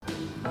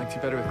I liked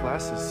you better with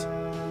glasses.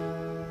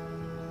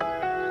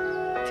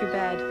 Too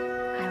bad.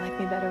 I like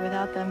me better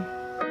without them.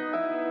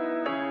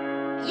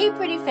 Hey,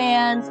 pretty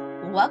fans!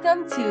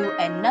 Welcome to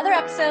another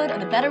episode of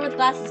the Better with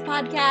Glasses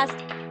podcast.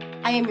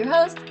 I am your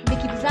host,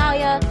 Vicky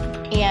Bazalia,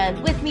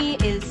 and with me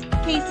is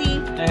Casey.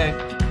 Hey.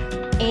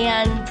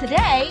 And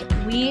today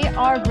we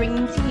are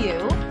bringing to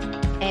you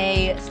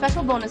a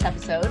special bonus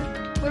episode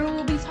where we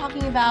will be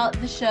talking about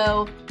the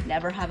show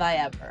Never Have I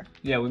Ever.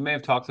 Yeah, we may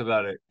have talked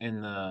about it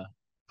in the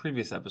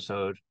previous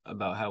episode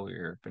about how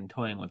we've been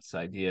toying with this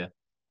idea.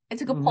 I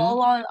took a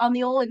poll on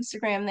the old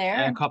Instagram there.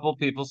 And a couple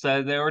people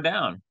said they were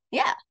down.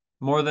 Yeah.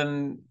 More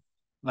than,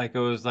 it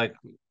was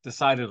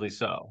decidedly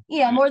so.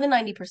 Yeah, more than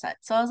 90%.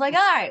 So I was like, all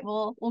right,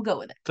 we'll go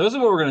with it. So this is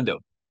what we're going to do.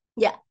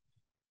 Yeah.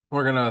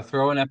 We're going to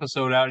throw an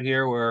episode out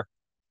here where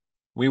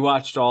we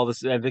watched all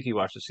this. Vicky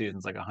watched the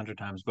seasons 100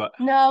 times, but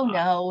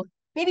No.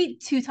 Maybe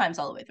 2 times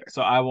all the way through.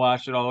 So I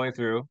watched it all the way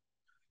through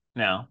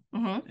now.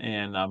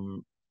 And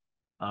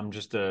I'm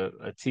just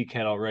a tea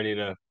kettle ready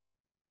to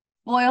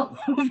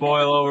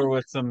boil over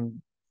with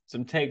some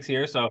takes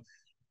here. So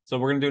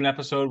we're gonna do an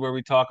episode where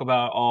we talk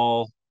about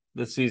all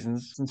the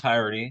season's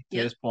entirety to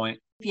this point.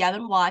 If you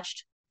haven't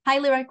watched,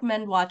 highly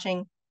recommend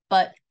watching,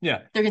 but yeah,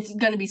 there's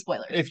gonna be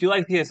spoilers. If you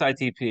like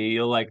PSITP,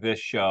 you'll like this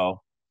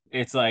show.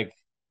 It's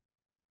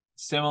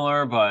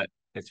similar, but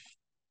it's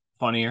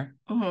funnier.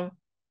 The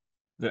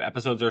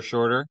episodes are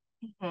shorter.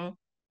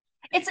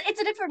 It's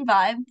a different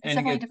vibe. It's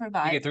definitely a different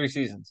vibe. You get 3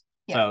 seasons.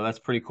 Yeah. So that's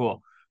pretty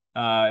cool.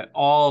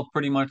 All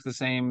pretty much the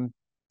same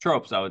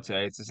tropes, I would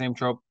say. It's the same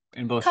trope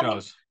in both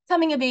shows.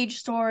 Coming of age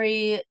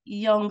story,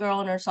 young girl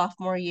in her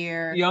sophomore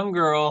year. Young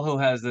girl who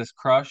has this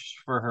crush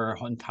for her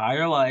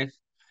entire life,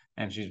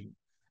 and she's,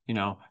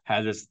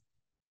 had this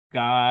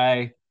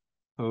guy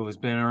who has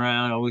been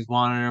around, always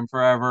wanted him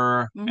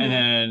forever. And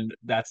then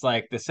that's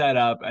the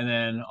setup. And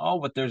then,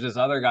 but there's this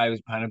other guy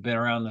who's kind of been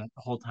around the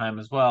whole time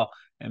as well.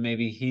 And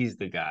maybe he's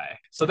the guy.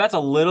 So that's a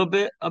little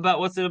bit about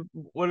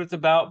what it's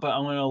about. But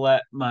I'm going to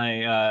let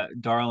my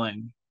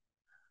darling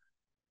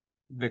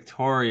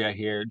Victoria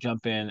here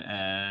jump in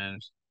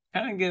and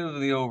kind of give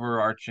the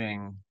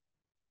overarching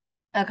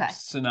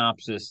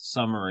synopsis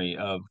summary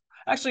of.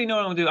 Actually, you know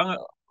what I'm going to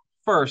do?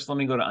 First, let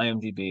me go to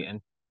IMDb and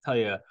tell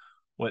you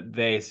what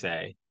they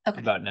say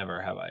about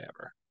Never Have I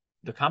Ever.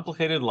 The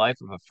complicated life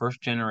of a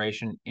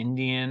first-generation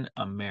Indian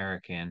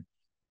American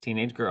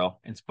teenage girl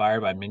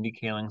inspired by Mindy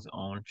Kaling's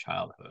own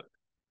childhood.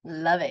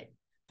 Love it.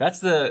 That's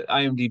the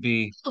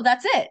IMDb. Oh,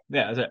 that's it?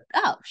 Yeah, that's it.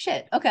 Oh,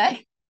 shit.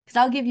 Okay. Because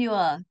I'll give you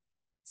a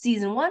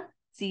season 1,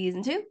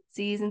 season 2,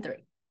 season 3.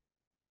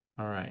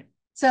 All right.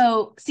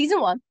 So,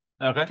 season 1.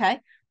 Okay.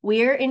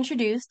 We're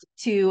introduced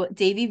to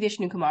Devi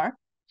Vishnukumar.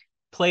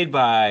 Played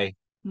by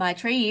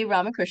Maitreyi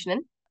Ramakrishnan,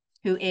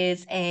 who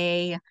is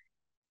a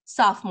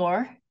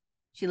sophomore.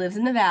 She lives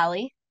in the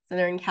Valley.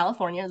 Southern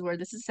California is where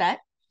this is set.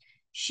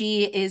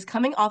 She is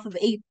coming off of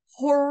a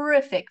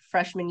horrific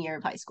freshman year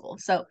of high school.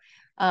 So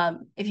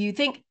if you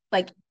think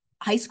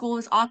high school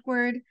is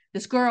awkward,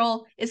 this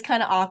girl is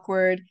kind of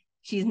awkward.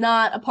 She's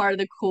not a part of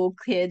the cool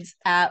kids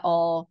at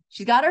all.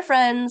 She's got her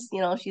friends,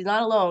 she's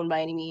not alone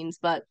by any means,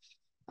 but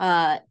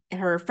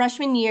her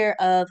freshman year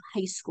of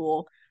high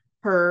school,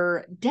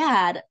 her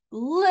dad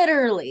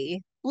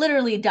literally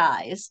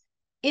dies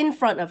in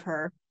front of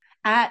her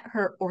at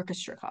her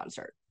orchestra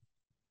concert.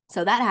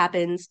 So that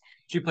happens.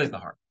 She plays the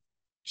harp.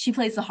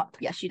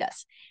 Yes, she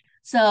does.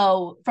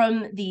 So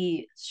from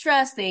the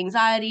stress, the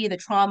anxiety, the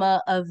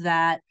trauma of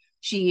that,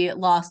 she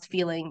lost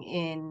feeling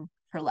in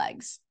her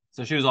legs.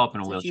 So she was up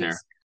in a wheelchair.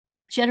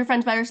 She had her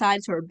friends by her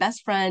side. So her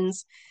best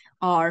friends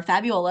are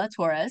Fabiola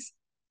Torres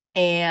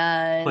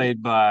and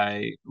played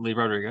by Lee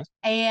Rodriguez,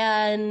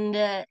 and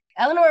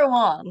Eleanor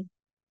Wong,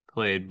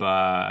 played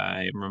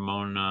by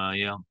Ramona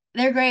Yale.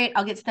 They're great.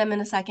 I'll get to them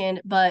in a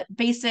second. But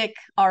basic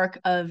arc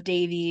of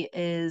Devi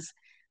is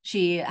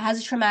she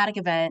has a traumatic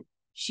event.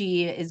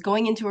 She is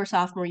going into her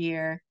sophomore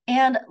year.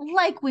 And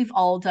like we've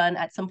all done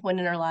at some point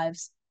in our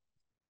lives,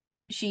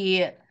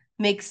 she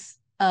makes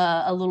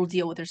a little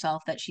deal with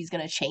herself that she's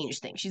going to change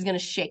things. She's going to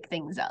shake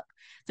things up.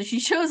 So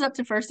she shows up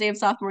to first day of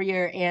sophomore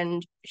year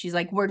and she's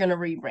like, we're going to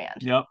rebrand.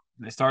 Yep.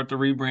 They start to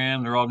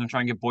rebrand. They're all going to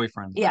try and get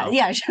boyfriends.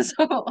 Yeah.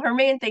 So her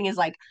main thing is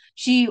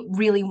she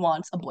really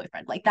wants a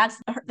boyfriend.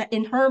 That's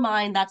in her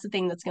mind. That's the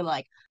thing that's going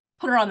to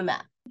put her on the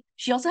map.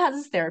 She also has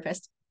this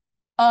therapist.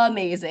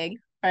 Amazing,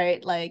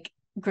 right?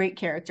 Great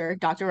character,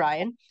 Dr.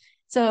 Ryan.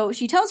 So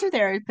she tells her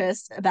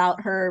therapist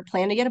about her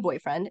plan to get a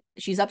boyfriend.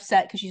 She's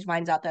upset because she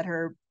finds out that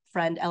her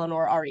friend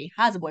Eleanor already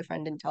has a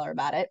boyfriend, didn't tell her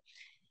about it.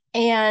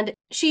 And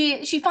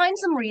she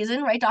finds some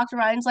reason, right? Dr.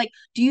 Ryan's like,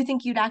 do you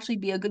think you'd actually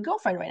be a good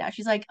girlfriend right now?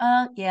 She's like,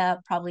 yeah,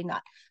 probably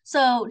not.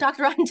 So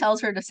Dr. Ryan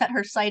tells her to set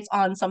her sights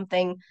on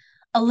something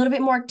a little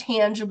bit more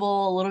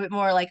tangible, a little bit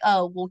more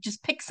well,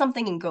 just pick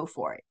something and go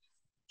for it.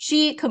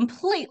 She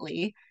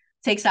completely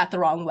takes that the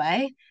wrong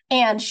way.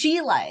 And she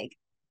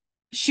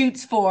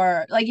shoots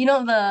for, like, you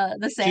know, the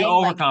She saying,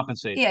 like,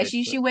 overcompensates, yeah,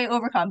 she basically. way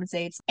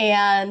overcompensates,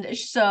 and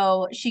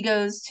so she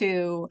goes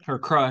to Her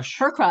crush,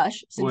 her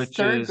crush since which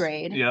third is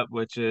grade. yep,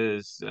 which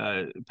is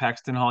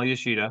Paxton Hall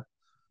Yoshida,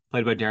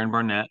 played by Darren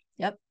Barnett.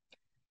 Yep.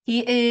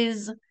 He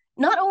is,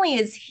 not only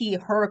is he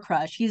her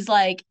crush, he's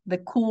like the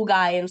cool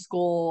guy in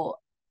school,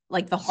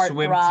 like the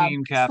Swim heartthrob,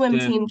 team swim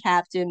team captain.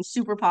 captain,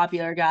 super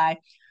popular guy.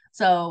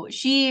 So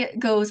she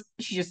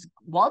just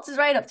waltzes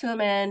right up to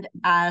him and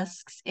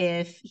asks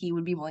if he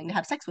would be willing to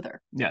have sex with her.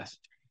 Yes.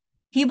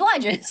 He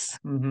obliges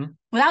Mm-hmm.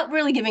 without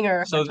really giving her a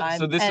hard So time.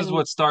 this is And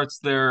what starts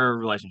their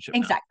relationship now.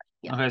 exactly.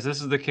 Yeah. Okay, so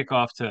this is the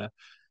kickoff to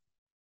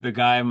the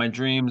guy of my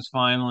dreams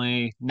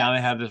finally. Now they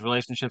Yes. have this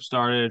relationship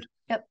started.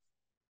 Yep.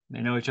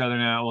 They know each other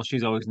now. Well,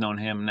 she's always known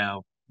him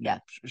now. Yeah.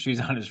 She's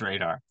on his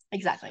radar.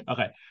 Exactly.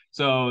 Okay.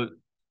 So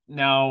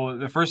now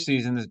the first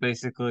season is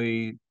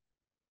basically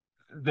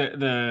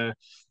the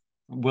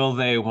will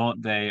they,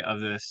 won't they of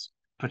this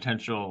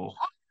potential.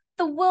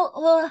 The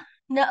will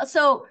no,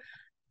 so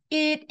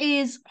it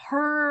is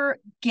her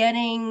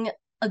getting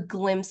a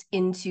glimpse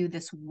into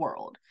this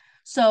world.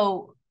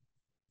 So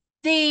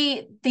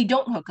they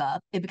don't hook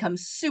up. It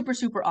becomes super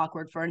super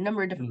awkward for a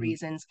number of different Mhm.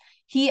 reasons.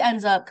 He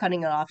ends up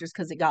cutting it off just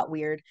because it got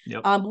weird.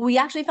 Yep. But we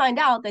actually find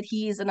out that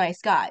he's a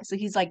nice guy. So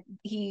he's like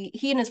he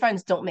and his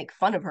friends don't make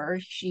fun of her.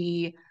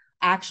 She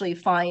actually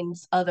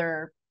finds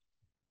other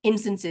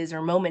instances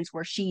or moments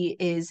where she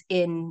is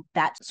in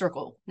that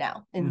circle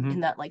now, Mhm. in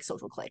that like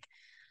social clique.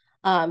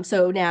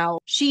 So now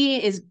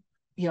she is,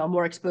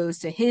 more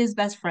exposed to his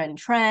best friend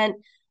Trent.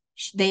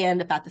 They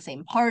end up at the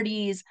same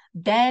parties.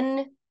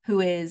 Ben, who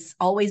has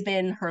always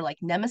been her like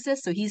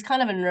nemesis, so he's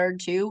kind of a nerd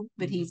too,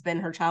 but he's been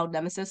her child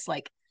nemesis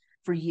like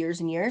for years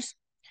and years.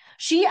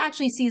 She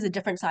actually sees a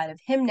different side of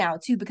him now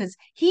too, because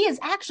he is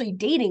actually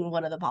dating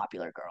one of the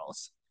popular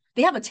girls.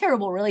 They have a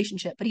terrible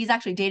relationship, but he's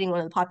actually dating one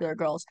of the popular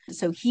girls.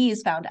 So he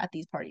is found at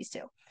these parties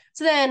too.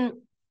 So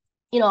then,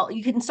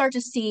 you can start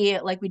to see,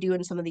 like we do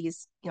in some of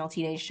these,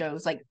 teenage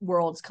shows, like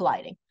worlds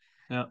colliding.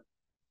 Yeah.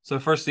 So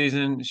first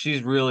season,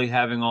 she's really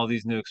having all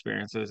these new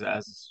experiences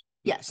as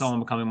Yes. someone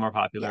becoming more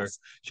popular. Yes.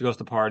 She goes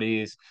to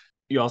parties.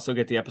 You also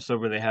get the episode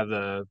where they have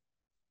the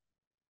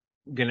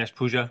Ganesh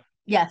Puja.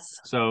 Yes.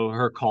 So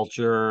her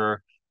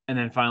culture, and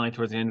then finally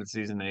towards the end of the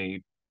season,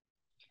 they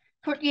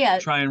Yeah.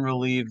 try and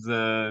relieve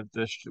the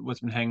what's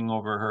been hanging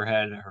over her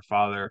head, her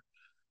father.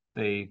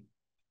 They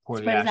pour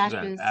the Spread his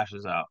ashes.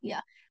 ashes out.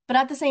 Yeah. But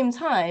at the same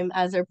time,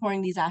 as they're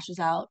pouring these ashes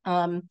out,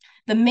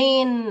 the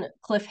main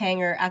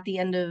cliffhanger at the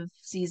end of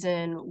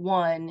season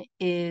one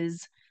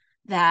is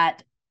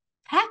that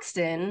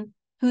Paxton,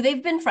 who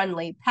they've been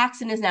friendly,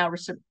 Paxton is now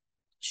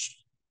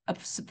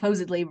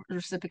supposedly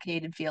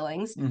reciprocated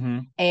feelings Mm-hmm.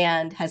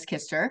 and has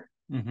kissed her,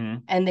 Mm-hmm.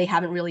 and they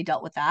haven't really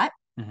dealt with that.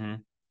 Mm-hmm.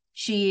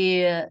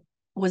 She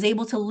was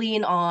able to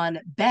lean on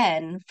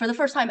Ben for the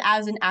first time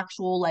as an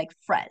actual like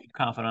friend,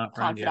 Confidant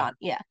friend, yeah. confidant,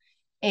 yeah.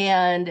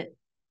 And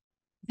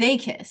they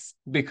kiss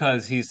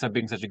Because he's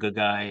being such a good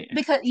guy,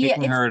 because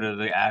taking her to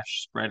the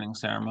ash spreading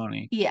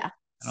ceremony yeah.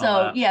 and all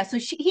So that. yeah, so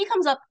he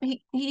comes up,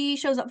 he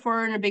shows up for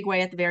her in a big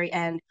way at the very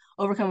end,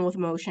 overcoming with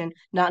emotion,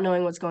 not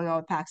knowing what's going on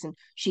with Paxton.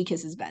 She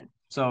kisses Ben.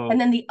 So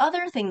And then the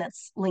other thing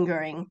that's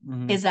lingering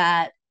mhm. is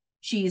that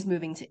she's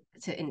moving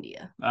to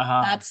India.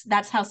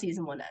 That's how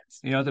season one ends.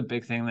 You know the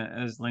big thing that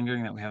is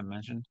lingering that we haven't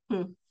mentioned?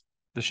 Hmm.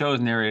 The show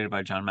is narrated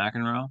by John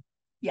McEnroe,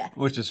 Yeah.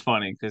 which is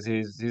funny because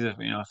he's a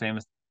a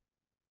famous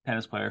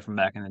tennis player from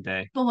back in the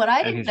day, But what I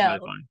and didn't he's really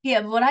know, funny.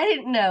 yeah, but what I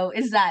didn't know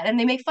is that, and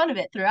they make fun of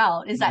it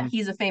throughout, is that Mhm.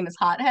 he's a famous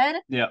hothead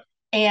Yeah.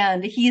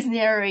 and he's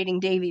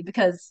narrating Davy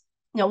because,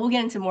 we'll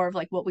get into more of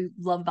like what we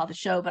love about the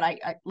show, but I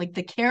like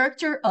the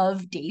character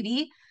of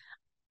Davy.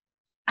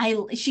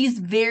 She's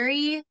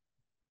very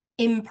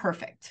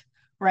imperfect,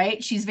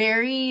 right? She's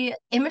very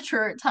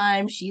immature at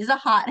times. She's a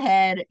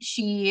hothead.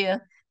 She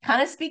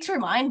kind of speaks her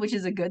mind, which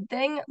is a good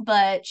thing,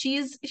 but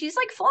she's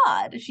like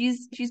flawed.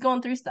 She's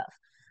going through stuff.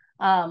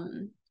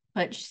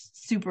 But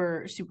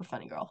super super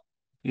funny girl.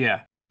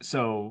 Yeah.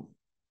 So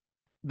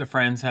the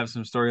friends have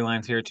some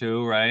storylines here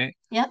too, right?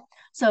 Yep.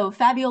 So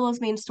Fabiola's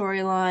main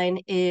storyline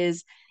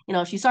is,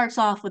 she starts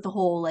off with the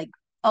whole like,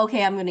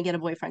 okay, I'm gonna get a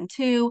boyfriend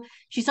too.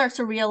 She starts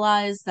to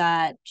realize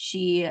that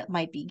she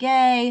might be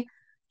gay.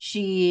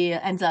 She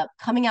ends up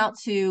coming out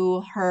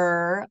to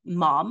her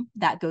mom.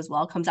 That goes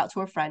well. Comes out to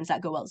her friends.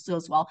 That goes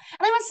well.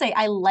 And I must say,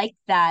 I like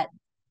that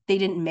they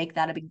didn't make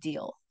that a big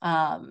deal.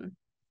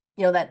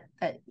 That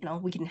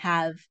we can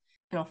have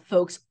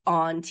folks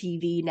on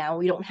TV now.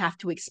 We don't have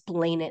to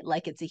explain it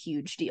like it's a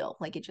huge deal,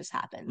 like it just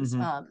happens.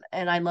 Mhm.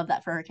 And I love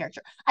that for her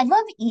character. I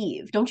love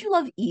Eve. Don't you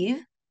love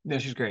Eve? Yeah,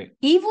 she's great.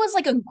 Eve was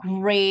like a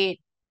great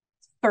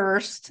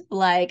first,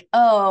 like,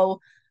 oh,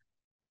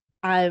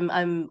 I'm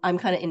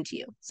kind of into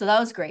you. So that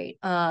was great.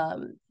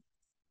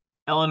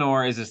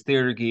 Eleanor is this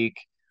theater geek,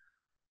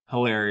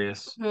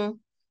 hilarious. Mhm.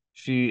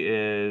 She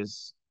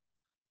is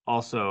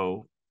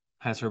also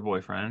has her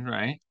boyfriend,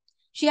 right?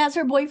 She has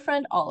her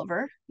boyfriend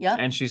Oliver. Yep.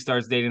 And she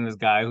starts dating this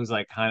guy who's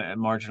like kind of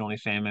marginally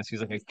famous. He's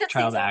like a That's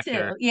child season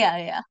actor. 2.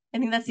 Yeah. I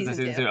think that's Is that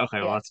season 2.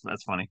 Okay, well Yeah.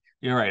 that's funny.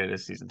 You're right, it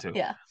is season 2.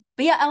 Yeah.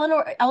 But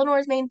yeah,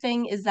 Eleanor's main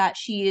thing is that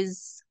she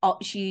is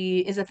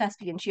a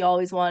thespian. She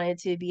always wanted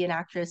to be an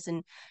actress,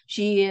 and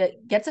she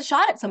gets a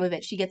shot at some of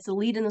it. She gets the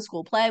lead in the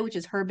school play, which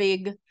is her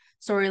big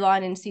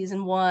storyline in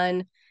season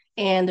 1.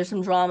 And there's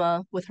some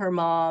drama with her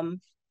mom.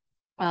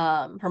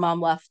 Her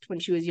mom left when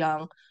she was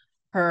young.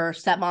 Her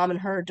stepmom and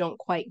her don't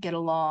quite get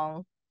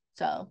along.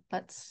 So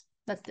that's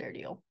their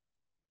deal.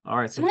 All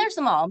right. So and there's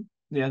the mom.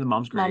 Yeah, the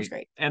mom's great. Mom's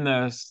great. And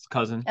the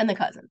cousin. And the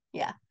cousin.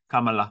 Yeah.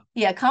 Kamala.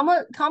 Yeah,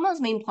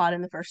 Kamala's main plot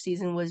in the first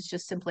season was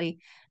just simply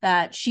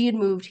that she had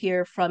moved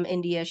here from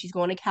India. She's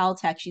going to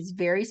Caltech. She's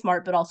very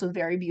smart, but also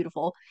very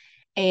beautiful.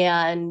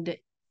 And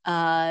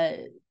her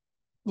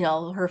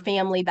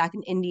family back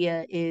in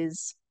India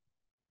is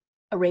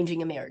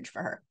arranging a marriage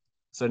for her.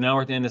 So now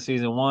we're at the end of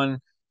season 1.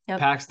 Yep.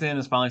 Paxton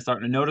is finally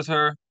starting to notice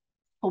her.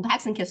 Well,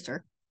 Paxton kissed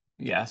her.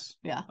 Yes.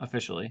 Yeah.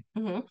 Officially.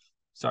 Mm-hmm.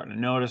 Starting to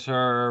notice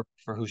her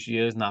for who she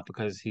is, not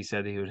because he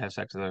said that he would have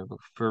sex with her, but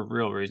for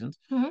real reasons.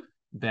 Mm-hmm.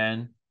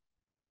 Ben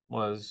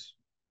was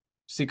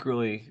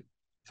secretly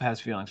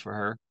has feelings for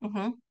her,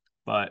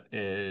 but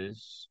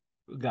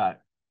got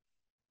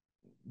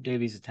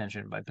Davy's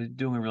attention by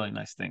doing a really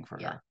nice thing for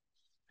her.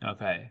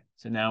 Okay,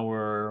 so now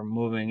we're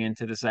moving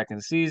into the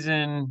second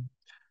season.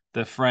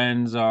 The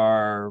friends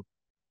are,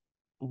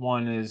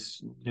 one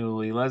is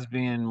newly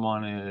lesbian,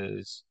 one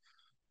is,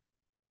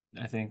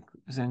 I think,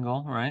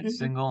 single, right?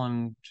 Single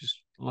and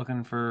just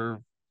looking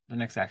for the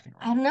next acting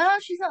role. No,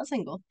 she's not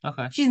single.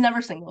 Okay. She's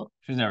never single.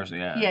 She's never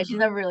single. Yeah, she's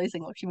never really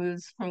single. She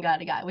moves from guy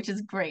to guy, which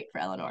is great for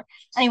Eleanor.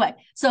 Anyway,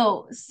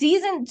 so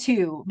season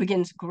 2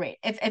 begins great.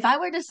 If I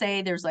were to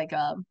say there's like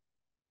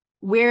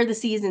where the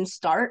seasons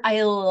start,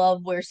 I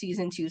love where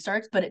season 2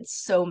 starts, but it's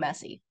so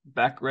messy.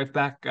 Right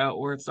back out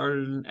where it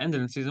started and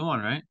ended in season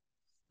 1, right?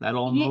 That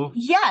old move?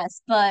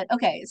 Yes, but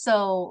okay,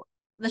 so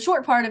the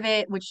short part of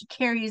it, which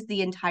carries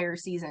the entire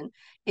season,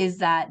 is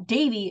that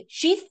Davy,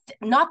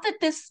 not that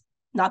this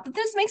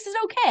makes it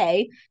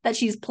okay that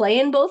she's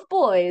playing both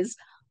boys,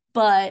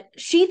 but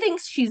she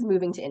thinks she's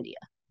moving to India.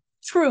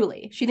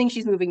 Truly, she thinks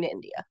she's moving to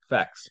India.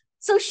 Facts.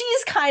 So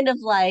she's kind of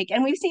like,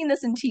 and we've seen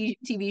this in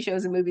TV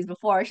shows and movies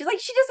before, she's like,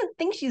 she doesn't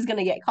think she's going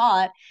to get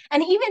caught.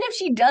 And even if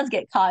she does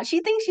get caught,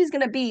 she thinks she's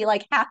going to be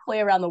like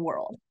halfway around the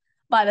world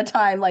by the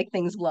time like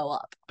things blow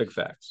up. Big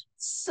facts.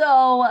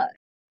 So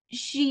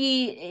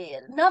she,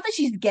 not that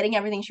she's getting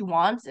everything she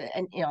wants,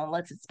 and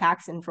unless it's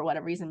Paxton for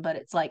whatever reason, but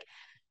it's like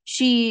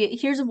she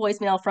hears a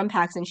voicemail from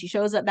Paxton. She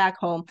shows up back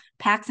home.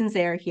 Paxton's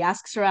there. He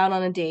asks her out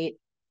on a date.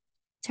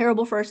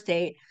 Terrible first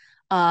date.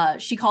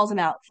 She calls him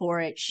out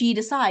for it. She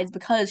decides,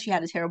 because she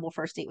had a terrible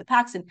first date with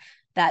Paxton,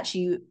 that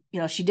she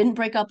didn't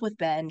break up with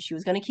Ben. She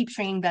was going to keep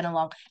stringing Ben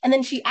along. And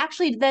then she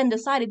actually then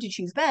decided to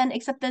choose Ben,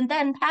 except then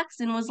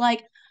Paxton was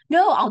like,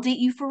 no, I'll date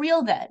you for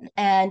real then.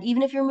 And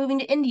even if you're moving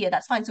to India,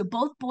 that's fine. So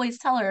both boys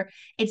tell her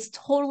it's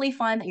totally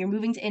fine that you're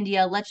moving to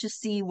India. Let's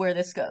just see where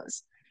this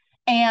goes.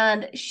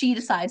 And she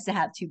decides to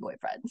have 2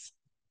 boyfriends.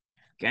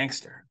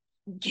 Gangster.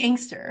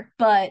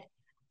 But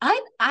I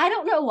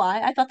don't know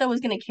why. I thought that was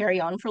going to carry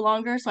on for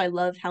longer. So I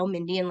love how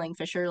Mindy and Lang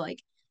Fisher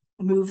like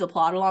move the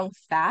plot along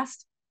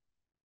fast.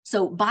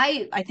 So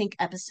by, I think,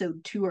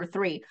 episode 2 or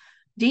 3,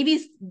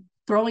 Davy's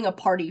throwing a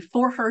party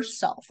for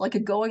herself, like a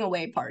going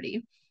away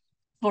party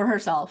for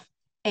herself.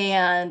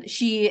 And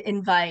she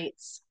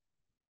invites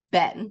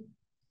Ben.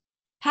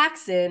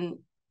 Paxton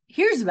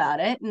hears about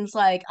it and is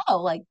like,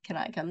 oh, like, can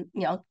I come?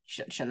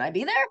 Shouldn't I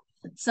be there?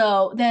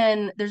 So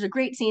then there's a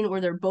great scene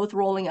where they're both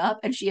rolling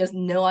up and she has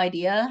no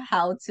idea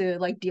how to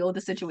like deal with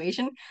the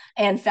situation.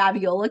 And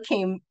Fabiola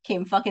came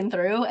fucking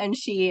through and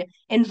she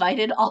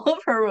invited all of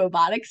her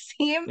robotics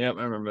team. Yep,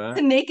 I remember that.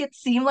 To make it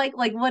seem like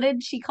what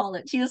did she call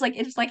it? She was like,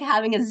 it's like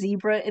having a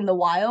zebra in the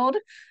wild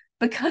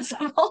because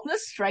of all the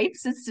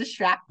stripes. It's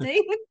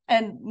distracting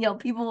and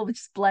people will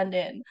just blend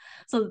in.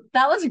 So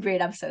that was a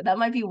great episode. That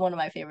might be one of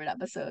my favorite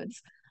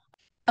episodes.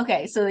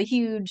 Okay, so the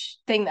huge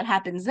thing that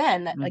happens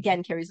then, that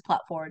again carries the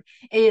plot forward,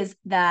 is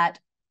that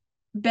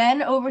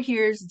Ben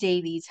overhears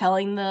Davy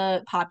telling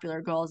the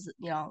popular girls,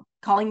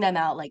 calling them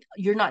out, like,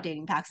 you're not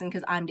dating Paxton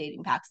because I'm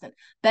dating Paxton.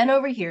 Ben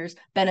overhears.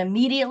 Ben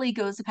immediately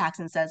goes to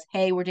Paxton and says,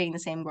 hey, we're dating the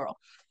same girl.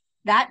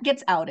 That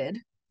gets outed.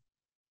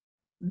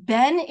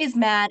 Ben is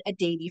mad at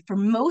Davy for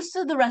most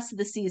of the rest of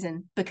the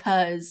season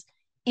because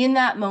in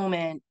that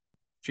moment,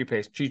 she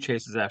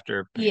chases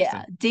after Paxton.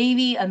 Yeah,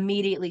 Davy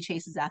immediately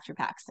chases after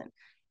Paxton.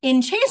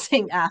 In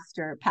chasing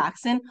after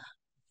Paxton,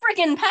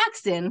 freaking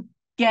Paxton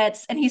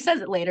gets, and he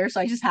says it later,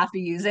 so I just have to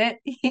use it,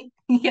 he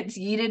gets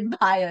yeeted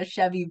by a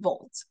Chevy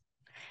Volt.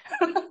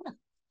 And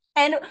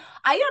I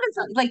gotta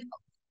tell, like,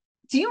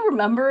 do you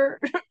remember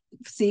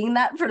seeing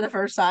that for the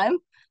first time?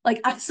 Like,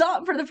 I saw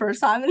it for the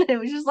first time, and it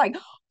was just like,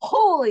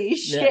 holy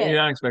shit. Yeah, you're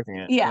not expecting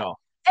it. Yeah.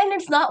 And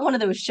it's not one of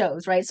those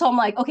shows, right? So I'm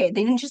like, okay,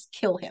 they didn't just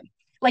kill him.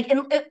 Like,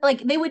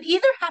 like they would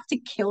either have to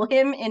kill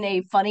him in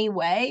a funny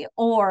way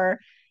or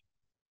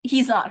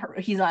he's not hurt.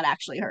 He's not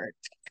actually hurt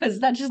because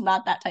that's just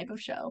not that type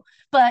of show.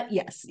 But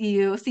yes,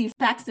 you see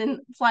Paxton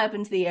fly up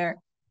into the air.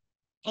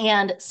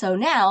 And so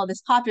now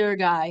this popular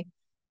guy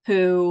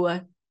who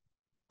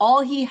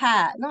all he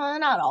had, no,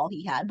 not all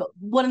he had, but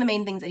one of the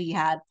main things that he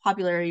had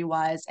popularity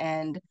wise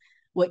and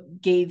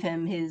what gave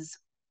him his,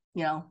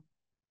 you know,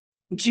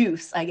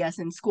 juice, I guess,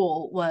 in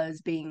school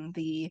was being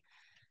the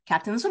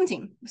captain of the swim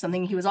team,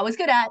 something he was always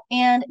good at.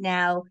 And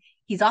now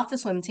he's off the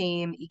swim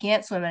team. He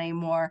can't swim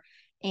anymore.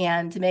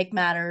 And to make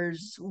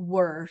matters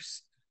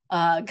worse,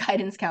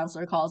 guidance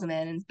counselor calls him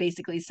in and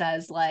basically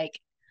says, like,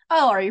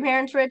 oh, are your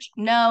parents rich?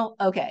 No.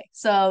 Okay.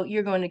 So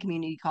you're going to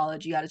community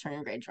college. You got to turn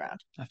your grades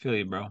around. I feel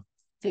you, bro.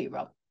 Feel you,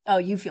 bro. Oh,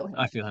 you feel him.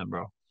 I feel him,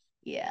 bro.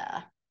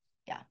 Yeah.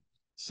 Yeah.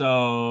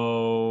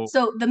 So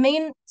that's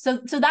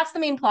the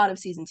main plot of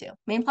season 2.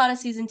 Main plot of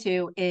season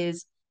 2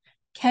 is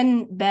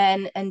can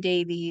Ben and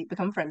Davy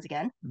become friends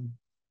again?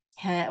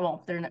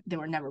 Well, they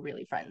were never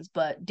really friends,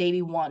 but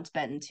Davy wants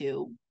Ben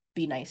to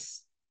be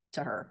nice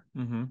to her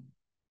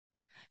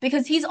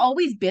because he's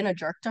always been a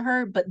jerk to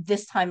her, but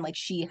this time, like,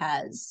 she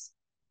has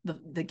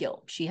the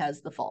guilt, she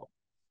has the fault.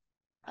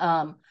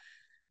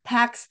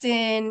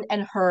 Paxton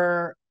and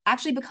her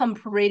actually become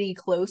pretty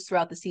close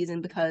throughout the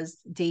season because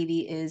Davy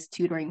is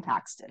tutoring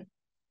Paxton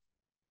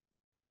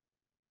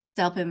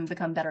to help him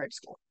become better at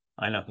school.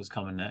 I know who's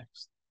coming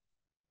next.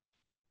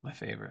 My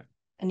favorite.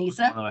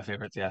 Anissa? One of my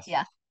favorites, yes.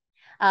 Yeah.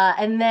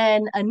 And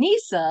then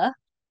Anissa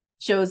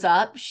shows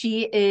up.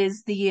 She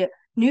is the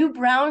new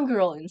brown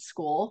girl in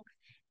school.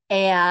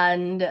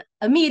 And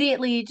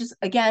immediately, just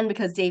again,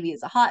 because Davy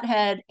is a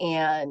hothead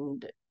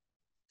and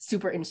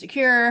super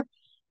insecure,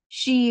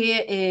 she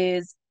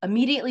is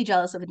immediately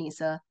jealous of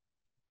Anissa.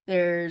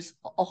 There's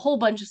a whole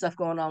bunch of stuff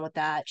going on with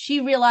that.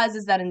 She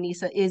realizes that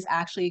Anissa is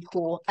actually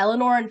cool.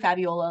 Eleanor and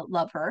Fabiola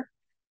love her.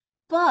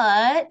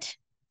 But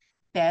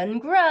Ben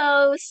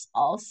Gross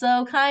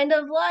also kind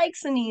of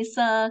likes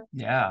Anissa.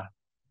 Yeah.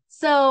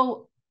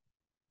 So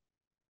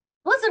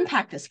let's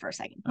unpack this for a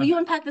second. Will you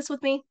unpack this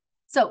with me?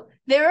 So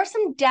there are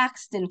some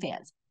Daxton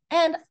fans.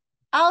 And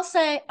I'll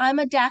say I'm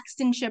a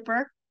Daxton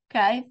shipper.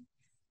 Okay.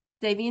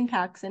 Davy and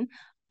Paxton.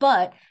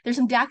 But there's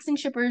some Daxton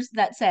shippers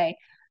that say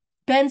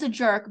Ben's a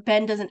jerk.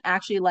 Ben doesn't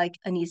actually like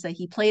Anissa.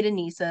 He played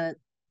Anissa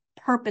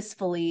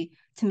purposefully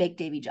to make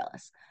Davy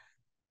jealous.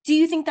 Do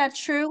you think that's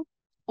true?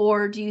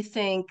 Or do you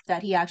think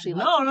that he actually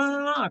likes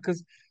No,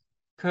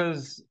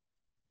 because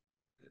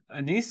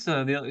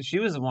Anissa, she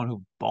was the one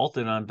who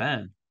bolted on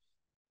Ben.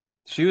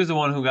 She was the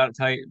one who got it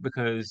tight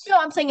because No,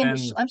 I'm saying Ben...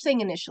 I'm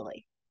saying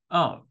initially.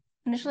 Oh.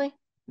 Initially?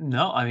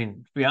 No, I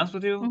mean, to be honest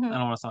with you, Mhm. I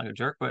don't want to sound like a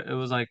jerk, but it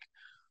was like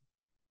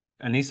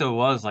Anissa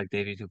was like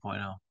Davy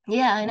 2.0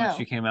 Yeah, I know. when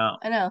she came out.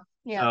 I know.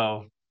 Yeah.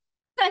 So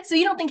Okay, so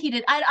you don't think he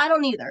did? I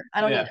don't either.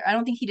 I don't Yeah. either. I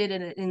don't think he did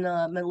it in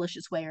a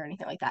malicious way or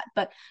anything like that.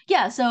 But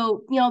yeah,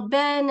 so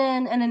Ben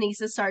and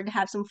Anissa started to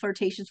have some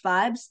flirtatious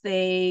vibes.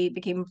 They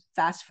became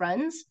fast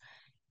friends,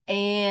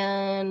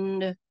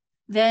 and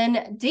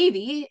then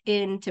Davy,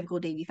 in typical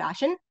Davy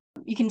fashion,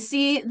 you can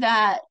see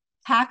that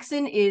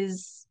Paxton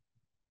is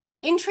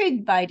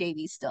intrigued by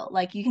Davy still.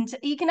 Like you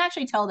can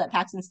actually tell that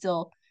Paxton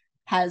still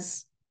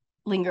has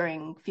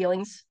lingering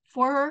feelings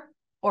for her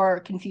or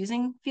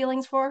confusing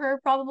feelings for her,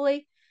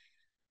 probably.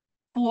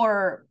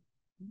 For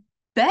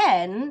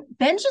Ben's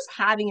just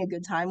having a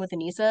good time with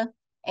Anissa,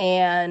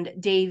 and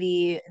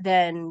Davy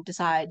then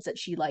decides that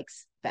she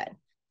likes Ben.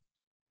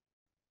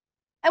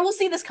 And we'll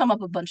see this come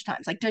up a bunch of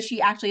times. Like, does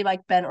she actually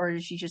like Ben, or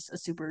is she just a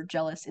super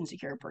jealous,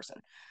 insecure person?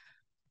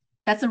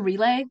 That's a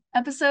relay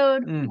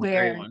episode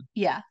where,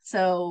 yeah,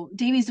 so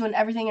Davy's doing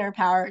everything in her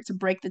power to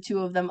break the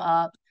two of them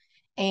up,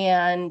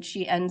 and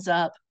she ends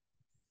up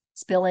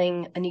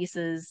spilling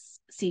Anissa's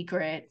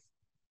secret.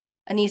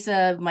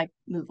 Anissa might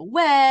move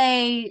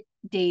away.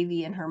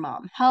 Davy and her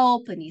mom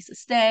help Anissa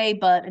stay,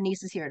 but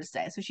Anissa's here to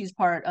stay. So she's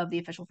part of the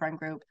official friend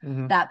group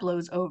that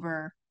blows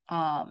over.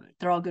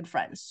 They're all good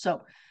friends.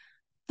 So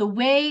the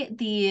way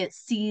the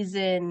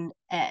season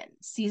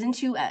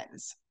 2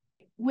 ends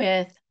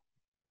with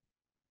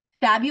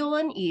Fabiola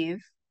and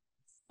Eve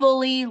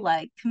fully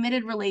like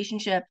committed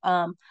relationship.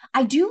 I'd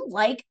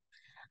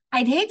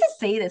hate to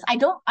say this. I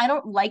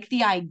don't like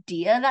the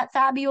idea that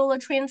Fabiola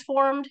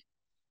transformed,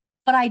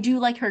 but I do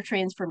like her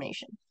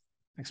transformation.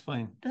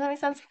 Explain. Does that make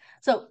sense?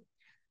 So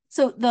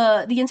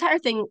the entire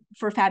thing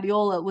for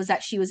Fabiola was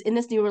that she was in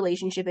this new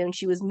relationship and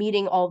she was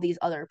meeting all these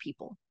other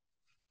people.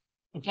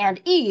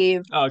 And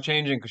Eve,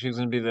 changing because she was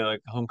gonna be the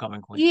like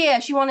homecoming queen. Yeah,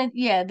 she wanted.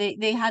 Yeah,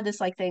 they had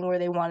this like thing where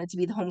they wanted to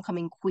be the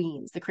homecoming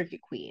queens, the cricket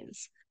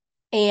queens,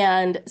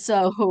 and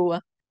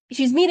so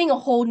she's meeting a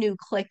whole new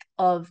clique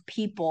of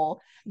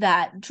people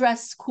that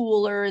dress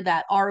cooler,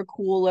 that are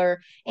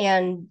cooler,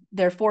 and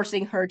they're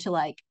forcing her to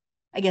like,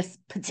 I guess,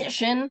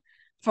 petition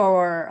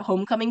for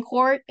homecoming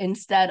court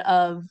instead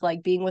of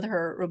like being with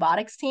her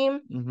robotics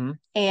team.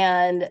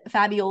 And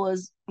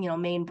Fabiola's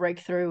main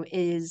breakthrough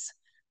is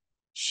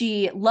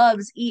she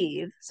loves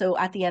Eve. So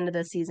at the end of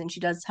the season, she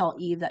does tell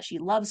Eve that she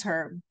loves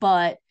her,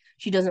 but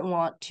she doesn't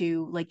want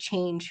to like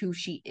change who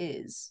she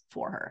is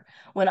for her.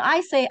 When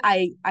I say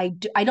I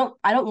don't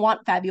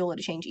want Fabiola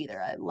to change either.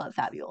 I love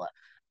Fabiola,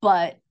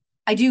 but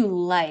I do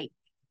like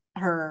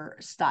her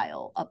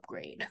style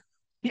upgrade.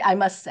 I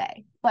must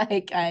say,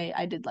 like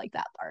I did like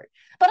that part.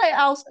 But I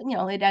also,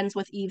 it ends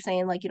with Eve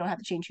saying like you don't have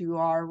to change who you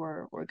are.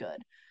 We're good.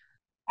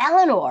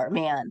 Eleanor,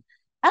 man,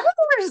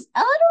 Eleanor's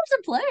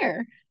a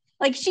player.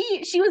 Like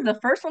she was the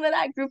first one in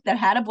that group that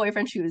had a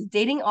boyfriend. She was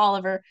dating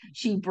Oliver.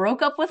 She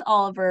broke up with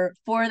Oliver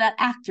for that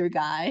actor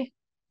guy,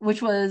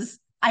 which was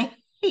I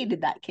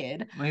hated that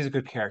kid. Well, he's a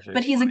good character.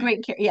 But he's a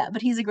great character. Yeah,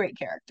 but he's a great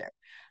character.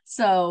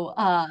 So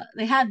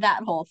they had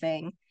that whole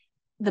thing.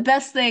 The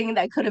best thing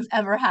that could have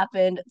ever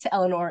happened to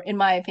Eleanor, in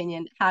my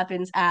opinion,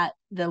 happens at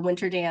the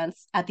winter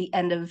dance at the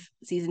end of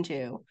season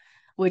 2,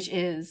 which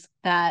is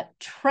that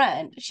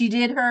Trent, she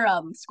did her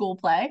school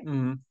play.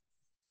 Mm-hmm.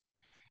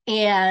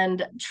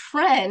 And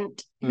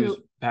Trent, who's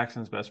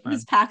Paxton's best friend.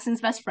 He's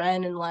Paxton's best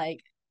friend and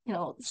like,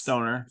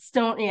 stoner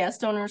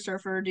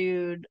surfer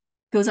dude,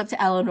 goes up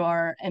to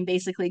Eleanor and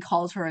basically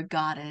calls her a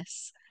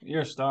goddess.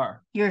 You're a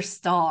star. You're a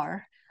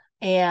star.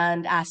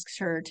 And asks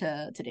her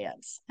to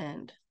dance.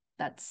 And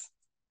that's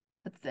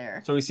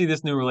there. So we see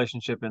this new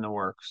relationship in the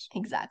works.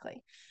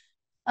 Exactly.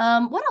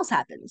 What else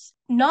happens?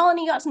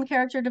 Nalini got some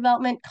character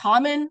development.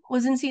 Common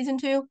was in season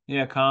 2.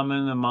 Yeah,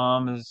 Common, the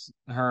mom is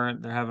her.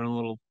 They're having a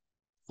little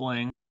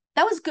fling.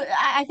 That was good.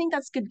 I think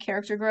that's good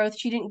character growth.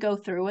 She didn't go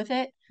through with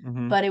it,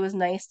 but it was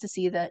nice to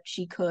see that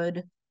she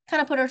could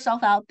kind of put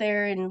herself out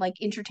there and like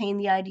entertain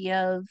the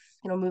idea of,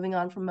 moving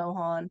on from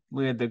Mohan.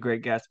 We had the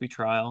Great Gatsby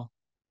trial.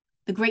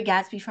 The Great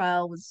Gatsby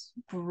trial was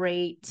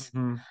great.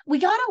 Mm-hmm. We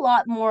got a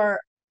lot more.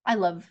 I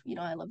love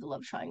the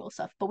love triangle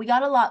stuff, but we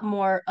got a lot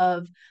more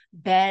of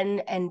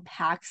Ben and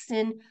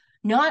Paxton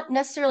not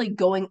necessarily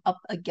going up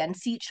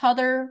against each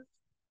other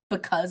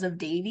because of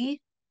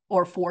Davy,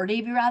 or for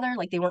Davy rather.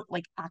 Like they weren't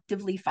like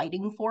actively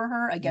fighting for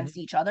her against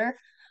each other,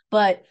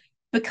 but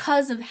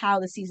because of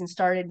how the season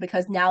started,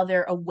 because now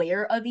they're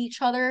aware of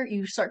each other,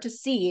 you start to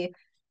see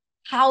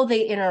how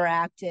they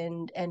interact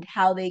and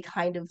how they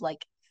kind of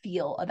like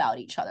feel about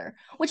each other,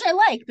 which I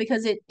like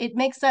because it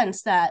makes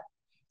sense that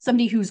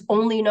somebody who's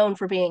only known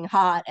for being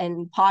hot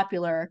and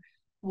popular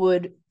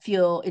would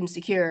feel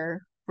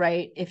insecure,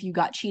 right? If you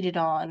got cheated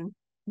on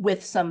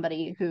with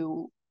somebody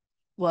who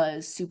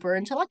was super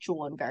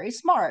intellectual and very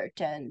smart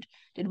and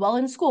did well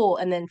in school.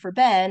 And then for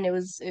Ben, it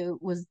was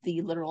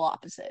the literal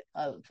opposite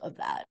of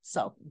that.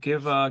 So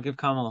give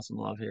Kamala some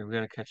love here. We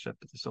got to catch up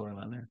with the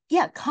storyline there.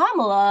 Yeah,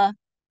 Kamala.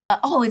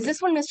 Is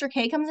this when Mr.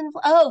 K comes in?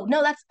 Oh,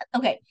 no, that's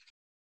okay.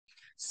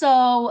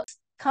 So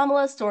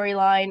Kamala's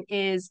storyline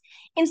is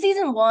in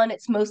season 1.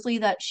 It's mostly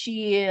that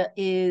she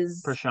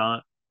is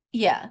Prashant.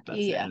 Yeah, that's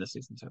the end of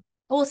season 2.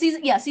 Well,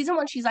 season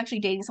 1, she's actually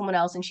dating someone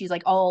else, and she's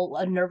like all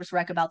a nervous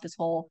wreck about this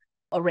whole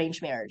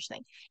arranged marriage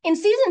thing. In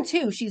season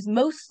 2, she's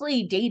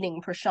mostly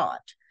dating Prashant.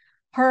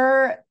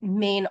 Her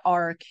main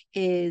arc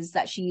is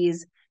that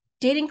she's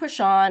dating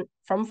Prashant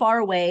from far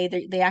away.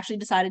 They actually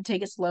decided to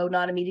take it slow,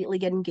 not immediately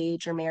get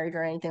engaged or married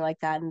or anything like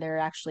that, and they're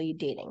actually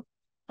dating.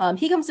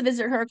 He comes to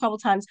visit her a couple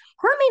times.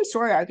 Her main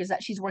story arc is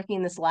that she's working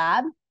in this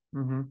lab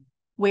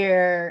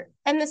where,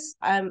 and this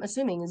I'm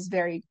assuming is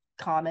very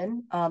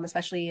common,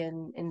 especially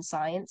in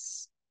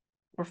science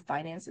or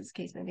finance, as the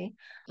case may be.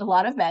 A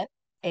lot of men,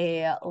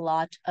 a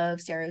lot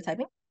of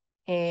stereotyping,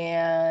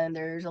 and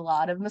there's a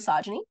lot of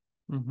misogyny.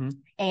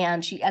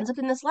 And she ends up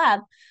in this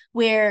lab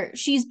where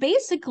she's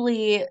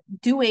basically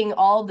doing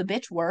all the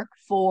bitch work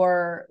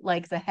for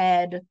like the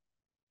head,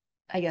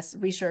 I guess,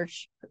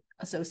 research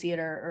associate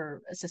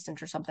or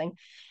assistant or something.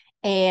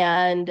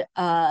 And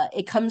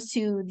it comes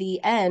to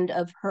the end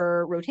of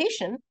her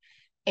rotation,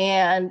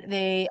 and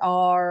they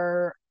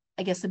are,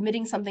 I guess,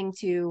 submitting something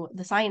to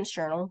the science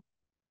journal,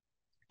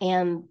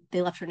 and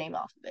they left her name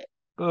off of it.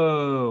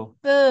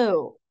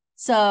 Boo.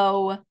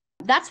 So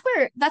that's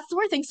where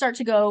things start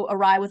to go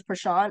awry with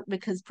Prashant,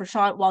 because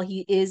Prashant, while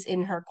he is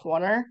in her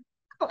corner,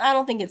 I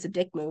don't think it's a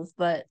dick move,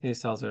 but he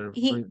tells her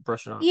to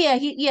brush it off.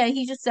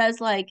 He just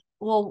says like,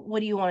 well, what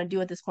do you want to do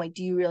at this point?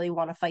 Do you really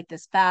want to fight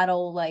this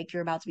battle? Like,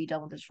 you're about to be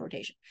done with this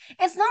rotation.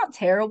 It's not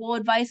terrible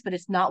advice, but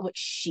it's not what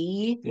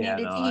she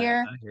needed to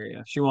hear. I hear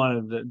you. She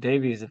wanted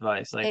Davy's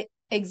advice. Like,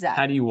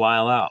 exactly. How do you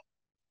while out?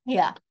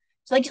 Yeah.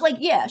 So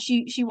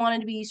she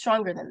wanted to be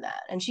stronger than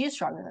that, and she is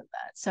stronger than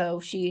that.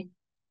 So she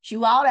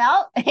wowed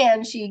out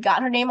and she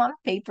got her name on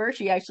paper.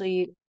 She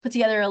actually put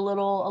together a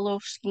little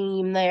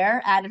scheme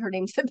there, added her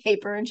name to the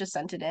paper, and just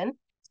sent it in.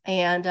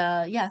 And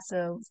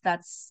so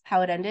that's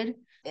how it ended.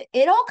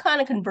 It all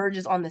kind of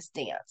converges on this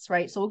dance,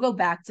 right? So we'll go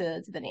back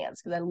to the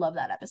dance because I love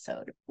that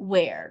episode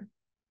where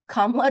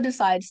Kamala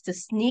decides to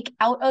sneak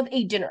out of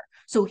a dinner.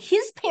 So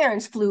his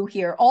parents flew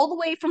here all the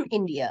way from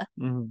India.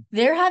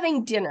 They're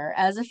having dinner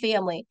as a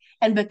family.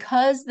 And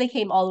because they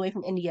came all the way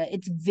from India,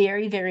 it's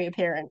very, very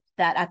apparent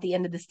that at the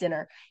end of this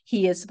dinner,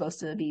 he is supposed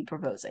to be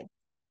proposing.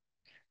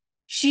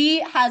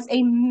 She has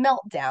a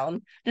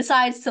meltdown,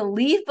 decides to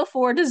leave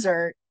before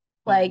dessert.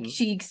 Like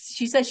she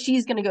says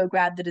she's going to go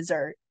grab the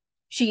dessert.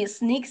 She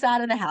sneaks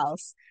out of the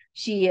house.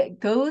 She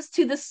goes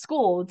to the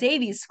school,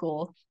 Davy's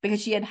school,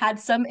 because she had had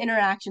some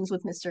interactions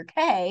with Mr.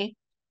 K,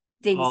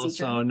 Davy's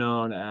teacher. Also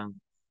known as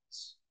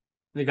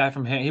the guy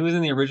from he was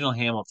in the original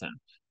Hamilton.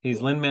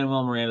 He's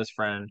Lin-Manuel Miranda's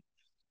friend.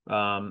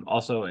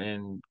 Also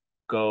in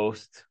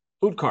Ghost.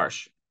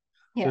 Utkarsh.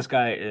 Yeah. This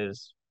guy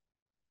is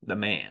the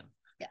man.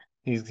 Yeah.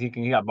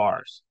 He got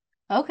bars.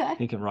 Okay.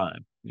 He can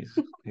rhyme. He's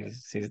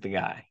the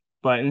guy.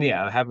 But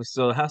yeah,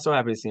 so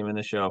happy to see him in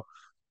the show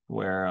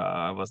where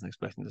I wasn't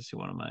expecting to see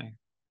one of my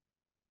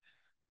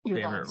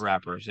favorite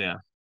rappers. Yeah.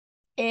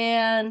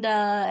 And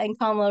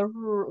Kamala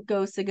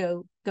goes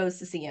to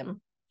see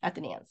him at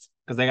the dance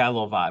because they got a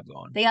little vibe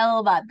going. They got a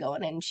little vibe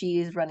going, and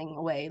she's running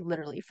away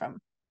literally from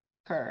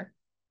her.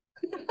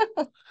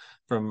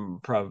 From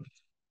Prashant.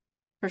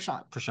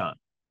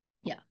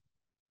 Yeah.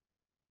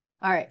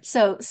 All right.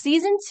 So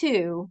season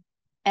 2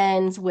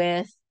 ends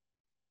with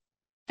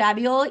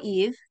Fabiola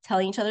Eve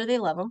telling each other they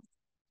love them.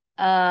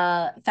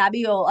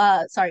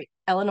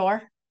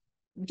 Eleanor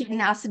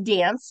getting asked to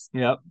dance.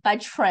 Yep. By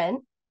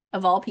Trent,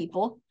 of all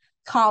people.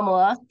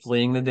 Kamala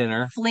fleeing the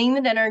dinner,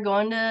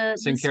 going to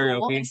sing school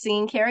karaoke. and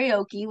singing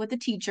karaoke with the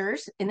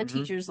teachers in the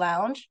teachers'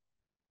 lounge.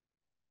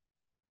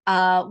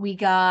 We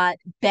got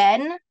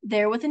Ben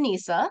there with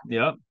Anissa.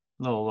 Yep,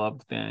 little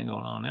love thing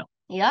going on.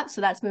 Yep.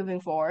 So that's moving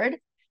forward,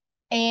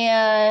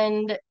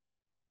 and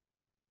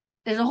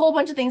there's a whole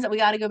bunch of things that we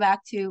got to go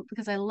back to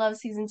because I love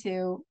season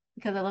 2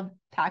 because I love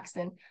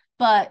Paxton.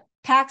 But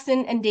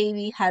Paxton and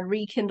Davy had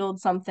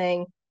rekindled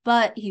something,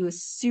 but he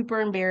was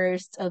super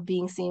embarrassed of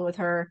being seen with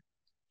her.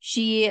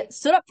 She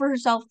stood up for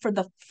herself for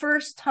the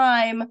first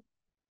time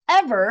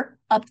ever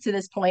up to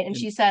this point, and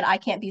she said, I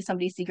can't be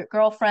somebody's secret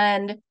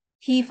girlfriend.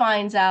 He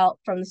finds out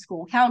from the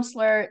school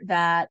counselor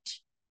that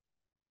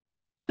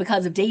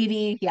because of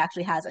Davy, he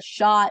actually has a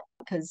shot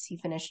because he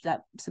finished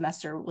that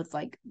semester with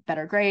like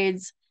better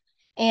grades.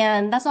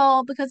 And that's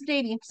all because of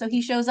Davy. So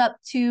he shows up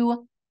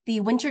to the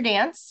winter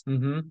dance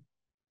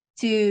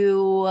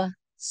to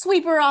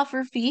sweep her off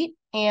her feet.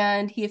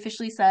 And he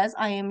officially says,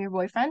 I am your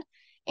boyfriend.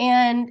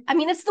 And I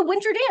mean, it's the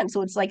winter dance.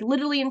 So it's like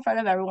literally in front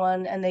of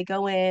everyone. And they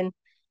go in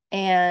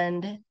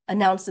and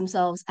announce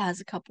themselves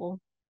as a couple.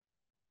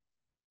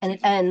 And it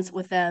ends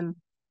with them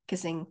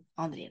kissing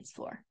on the dance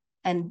floor.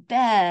 And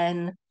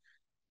Ben,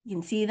 you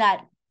can see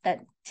that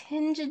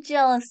tinge of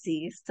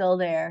jealousy still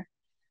there.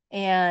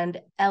 And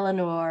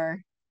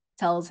Eleanor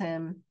tells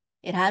him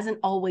it hasn't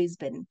always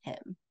been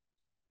him.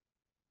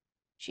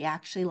 She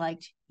actually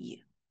liked you.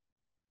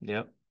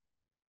 Yep.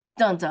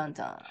 Dun dun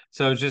dun.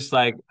 So just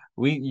like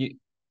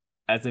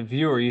as a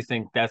viewer, you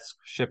think that's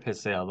ship has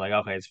sailed. Like,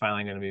 okay, it's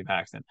finally going to be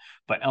Paxton.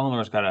 But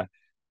Eleanor's got to,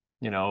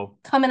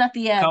 come in at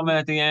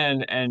the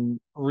end and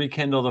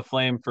rekindle the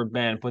flame for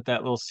Ben. Put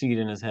that little seed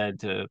in his head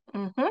to,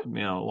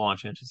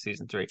 launch into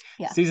season 3.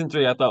 Yeah. Season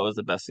 3, I thought was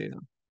the best season,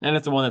 and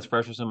it's the one that's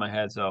freshest in my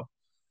head. So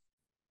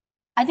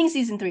I think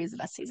season 3 is the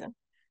best season.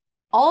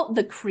 All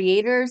the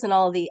creators and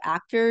all the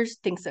actors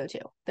think so too.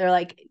 They're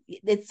like,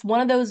 it's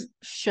one of those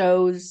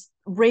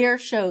rare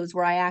shows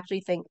where I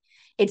actually think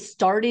it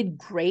started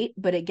great,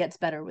 but it gets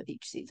better with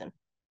each season.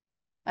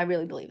 I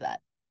really believe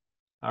that.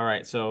 All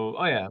right. So,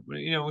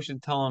 we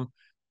should tell them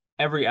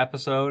every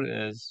episode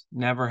is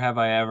never have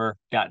I ever ...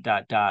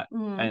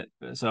 And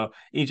so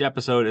each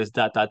episode is ...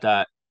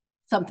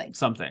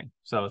 something.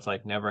 So it's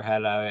like never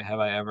have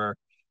I ever ...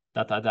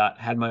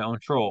 had my own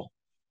troll.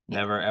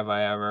 Never have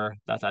I ever ...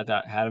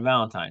 had a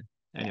Valentine.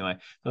 Anyway,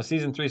 so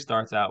season 3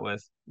 starts out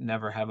with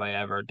never have I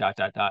ever ...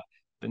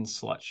 been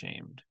slut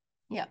shamed.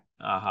 Yeah.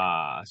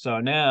 Aha.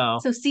 So now.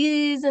 So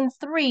season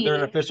 3. They're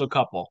an official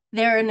couple.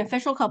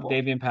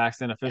 Davy and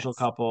Paxton, official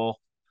couple.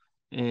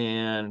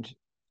 And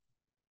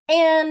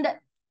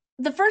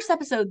the first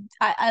episode,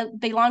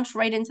 they launched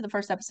right into the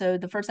first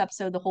episode. The first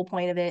episode, the whole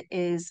point of it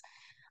is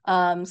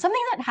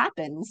something that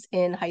happens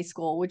in high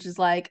school, which is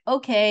like,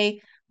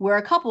 okay, we're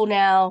a couple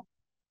now.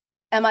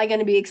 Am I going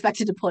to be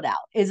expected to put out?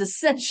 Is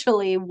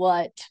essentially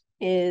what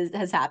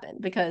has happened,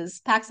 because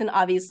Paxton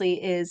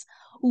obviously is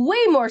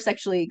way more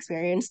sexually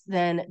experienced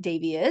than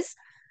Davy is.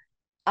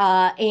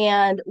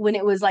 And when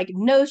it was like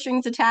no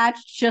strings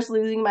attached, just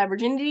losing my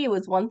virginity, it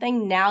was one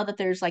thing. Now that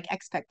there's like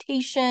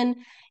expectation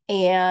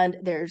and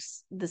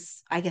there's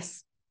this, I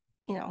guess,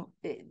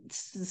 it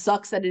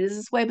sucks that it is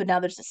this way, but now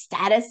there's a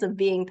status of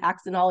being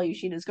Paxton Hall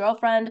Yoshina's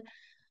girlfriend.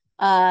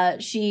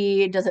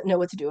 She doesn't know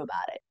what to do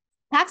about it.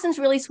 Paxton's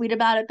really sweet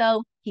about it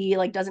though. He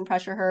like doesn't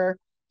pressure her.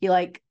 He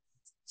like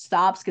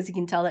stops because he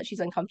can tell that she's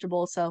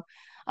uncomfortable. So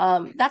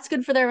that's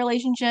good for their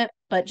relationship.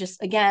 But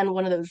just again,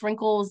 one of those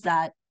wrinkles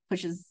that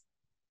pushes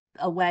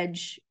a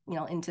wedge,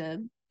 into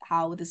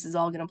how this is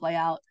all going to play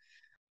out.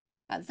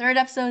 By the third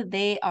episode,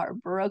 they are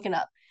broken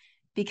up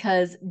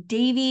because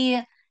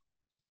Davy.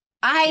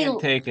 I can't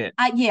take it.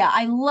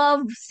 I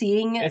love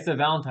seeing it. It's a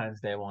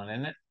Valentine's Day one,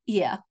 isn't it?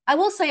 Yeah, I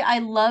will say I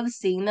love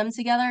seeing them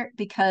together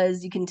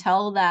because you can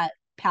tell that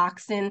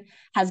Paxton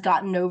has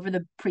gotten over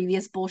the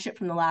previous bullshit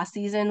from the last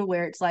season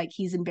where it's like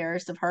he's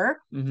embarrassed of her.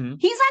 Mm-hmm.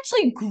 He's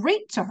actually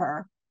great to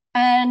her.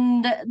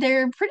 and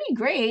they're pretty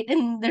great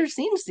in their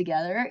scenes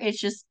together. It's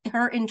just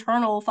her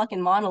internal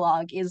fucking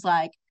monologue is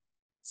like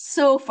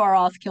so far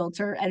off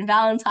kilter, and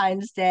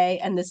Valentine's Day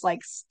and this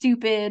like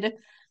stupid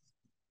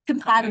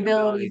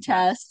compatibility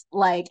test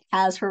like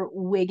has her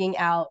wigging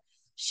out.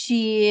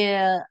 She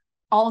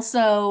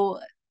also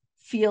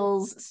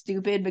feels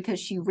stupid because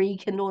she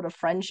rekindled a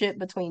friendship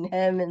between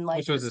him and like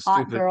Which was this a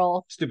hot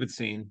girl. stupid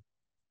scene.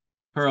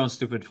 Her own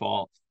stupid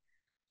fault.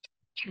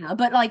 Yeah,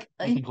 but like,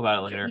 We can pull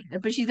that later.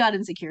 but she's got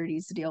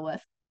insecurities to deal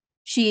with.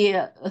 She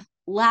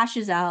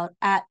lashes out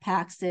at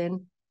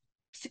Paxton,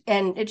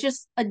 and it's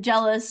just a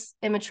jealous,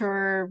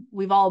 immature.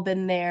 We've all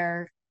been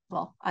there.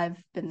 Well, I've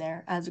been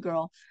there as a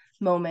girl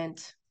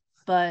moment,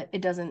 but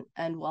it doesn't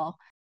end well.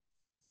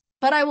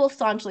 But I will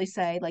staunchly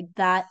say, like,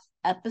 that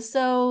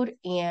episode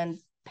and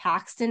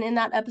Paxton in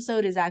that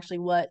episode is actually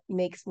what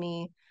makes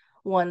me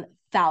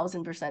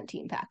 1000%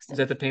 Team Paxton. Is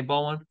that the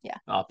paintball one? Yeah.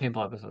 Oh,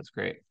 paintball episode's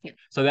great. Yeah.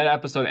 So that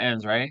episode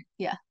ends, right?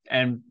 Yeah.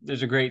 And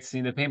there's a great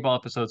scene. The paintball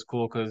episode's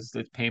cool because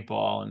it's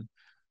paintball and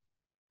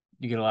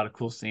you get a lot of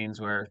cool scenes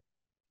where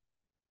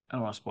I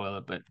don't want to spoil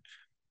it, but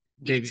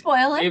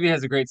Davey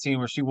has a great scene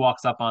where she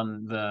walks up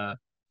on the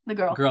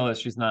girl that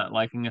she's not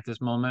liking at this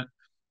moment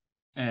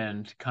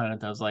and kind of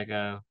does like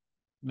a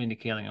Mindy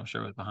Kaling, I'm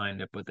sure, was behind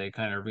it, but they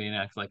kind of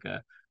reenact like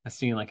a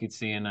scene like you'd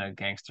see in a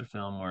gangster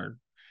film where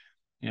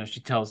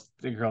she tells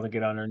the girl to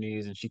get on her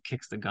knees and she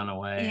kicks the gun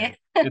away.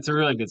 Yeah. It's a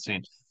really good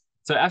scene.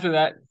 So after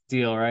that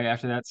deal, right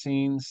after that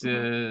scene's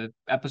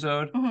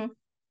episode,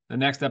 the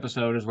next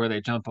episode is where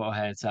they jump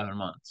ahead 7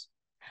 months.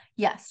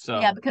 Yes. So,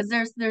 yeah, because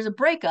there's a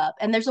breakup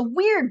and there's a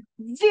weird,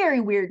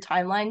 very weird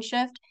timeline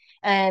shift.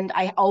 And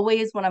I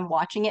always, when I'm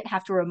watching it,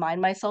 have to remind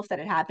myself that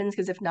it happens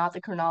because if not,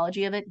 the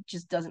chronology of it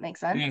just doesn't make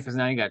sense. Yeah, because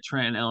now you got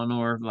Trent and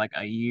Eleanor like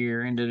a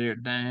year into their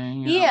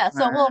thing. Yeah.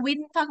 So, well, we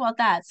didn't talk about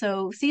that.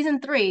 So,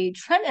 season 3,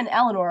 Trent and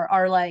Eleanor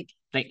are like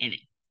they in it.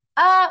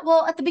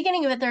 Well, at the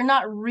beginning of it, they're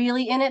not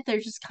really in it. They're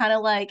just kind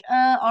of like,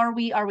 are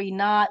we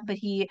not? But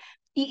he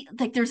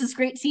like there's this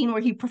great scene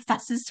where he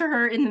professes to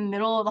her in the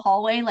middle of the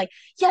hallway, like,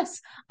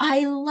 yes,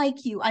 I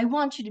like you. I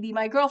want you to be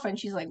my girlfriend.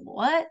 She's like,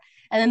 what?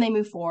 And then they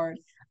move forward.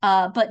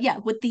 But yeah,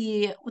 with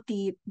the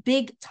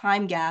big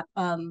time gap,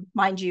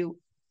 mind you,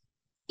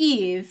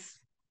 Eve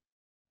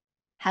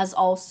has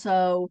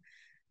also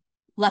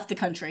left the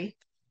country.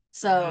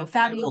 So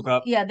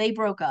Fabi, yeah, they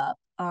broke up.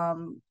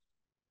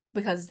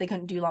 Because they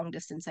couldn't do long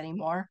distance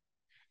anymore.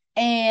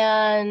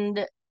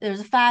 And there's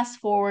a fast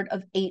forward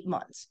of 8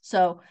 months.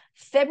 So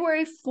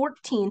February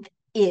 14th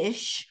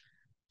ish,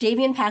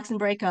 Davy and Paxton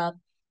break up.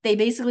 They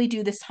basically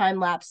do this time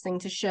lapse thing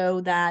to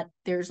show that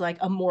there's like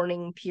a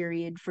mourning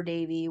period for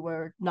Davy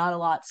where not a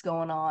lot's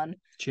going on.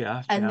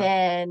 Yeah. And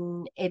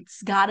then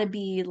it's got to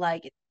be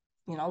like,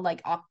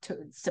 like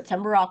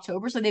September,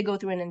 October. So they go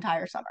through an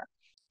entire summer.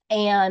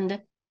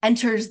 And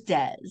enters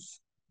Dez.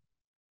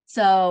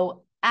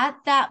 So at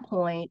that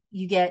point,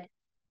 you get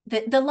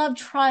the love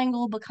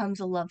triangle becomes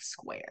a love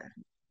square.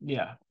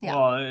 Yeah.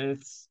 Well, I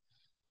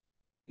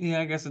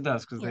guess it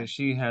does because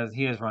he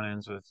has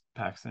run-ins with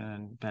Paxton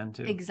and Ben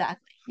too.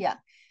 Exactly. Yeah.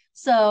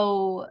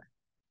 So,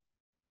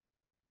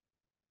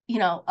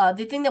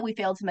 the thing that we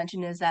failed to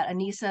mention is that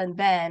Anissa and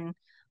Ben,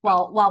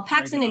 while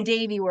Paxton and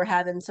Davy were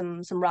having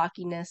some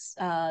rockiness,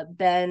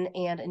 Ben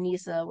and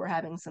Anissa were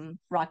having some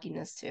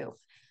rockiness too.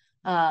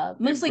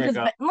 Mostly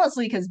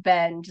because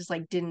Ben just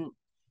like didn't.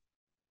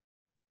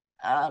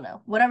 I don't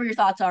know. Whatever your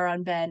thoughts are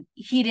on Ben,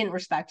 he didn't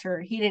respect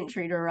her. He didn't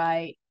treat her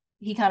right.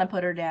 He kind of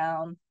put her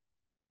down.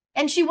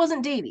 And she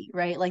wasn't Davy,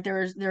 right? Like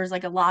there's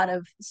like a lot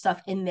of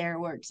stuff in there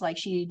where it's like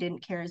she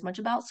didn't care as much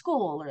about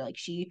school, or like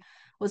she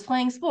was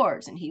playing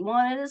sports and he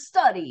wanted to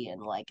study,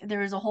 and like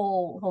there's a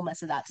whole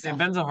mess of that stuff. And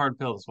Ben's a hard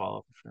pill to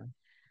swallow for sure.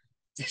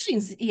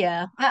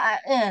 Yeah.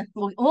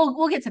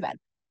 We'll get to Ben.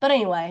 But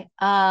anyway,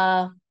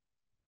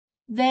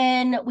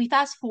 then we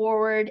fast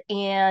forward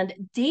and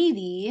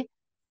Davy,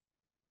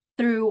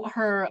 through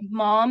her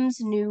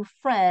mom's new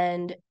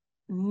friend,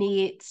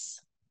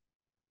 meets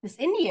this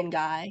Indian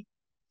guy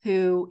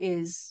who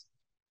is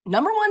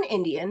number 1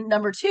 Indian,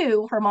 number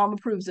 2 her mom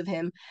approves of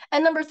him,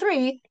 and number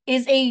 3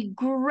 is a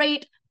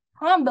great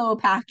combo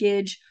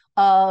package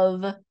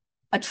of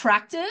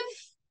attractive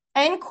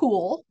and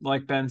cool.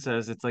 Like Ben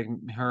says, it's like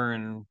her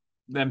and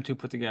them two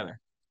put together.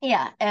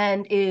 Yeah,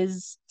 and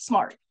is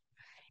smart.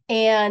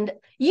 And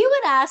you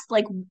had asked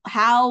like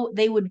how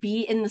they would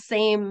be in the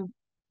same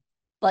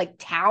like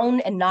town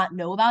and not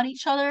know about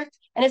each other,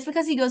 and it's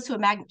because he goes to a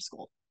magnet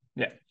school.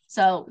 Yeah.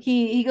 So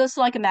he goes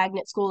to like a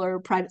magnet school or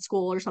a private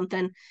school or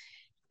something.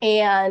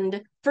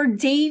 And for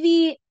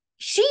Davy,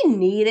 she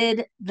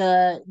needed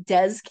the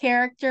Des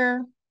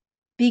character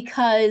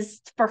because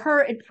for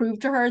her it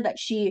proved to her that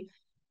she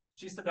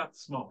still got the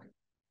smoke.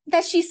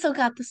 That she still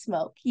got the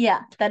smoke.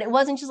 Yeah, that it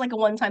wasn't just like a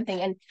one-time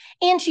thing,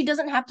 and she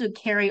doesn't have to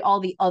carry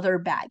all the other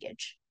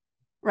baggage.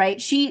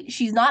 Right?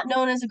 She's not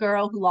known as a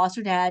girl who lost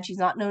her dad. She's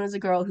not known as a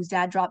girl whose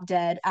dad dropped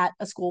dead at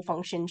a school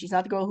function. She's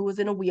not the girl who was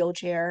in a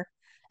wheelchair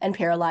and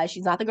paralyzed.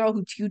 She's not the girl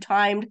who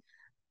two-timed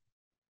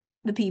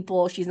the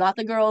people. She's not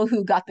the girl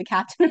who got the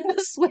captain of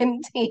the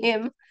swim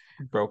team.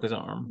 Broke his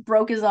arm.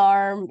 broke his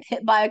arm,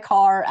 hit by a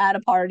car at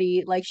a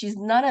party. Like she's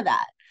none of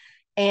that.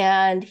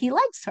 And he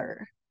likes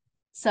her.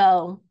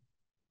 So,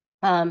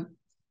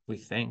 we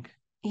think.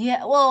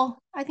 yeah,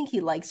 well, I think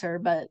he likes her,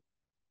 but His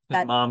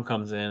that, mom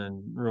comes in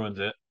and ruins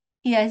it.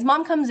 yeah, his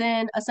mom comes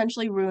in,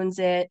 essentially ruins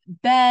it.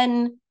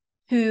 Ben,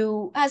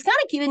 who has kind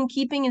of been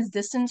keeping his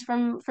distance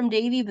from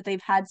Davy, but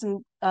they've had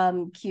some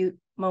cute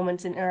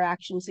moments and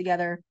interactions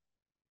together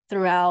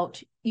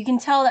throughout. You can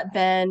tell that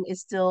Ben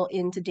is still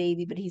into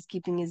Davy, but he's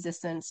keeping his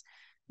distance.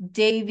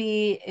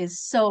 Davy is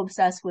so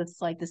obsessed with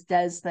like this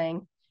Des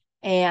thing,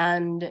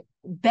 and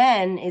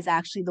Ben is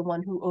actually the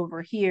one who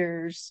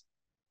overhears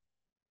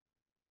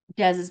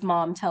Dez's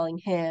mom telling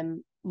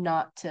him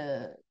not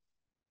to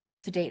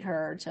date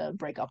her, to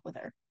break up with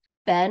her.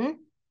 Ben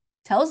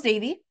tells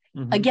Davy,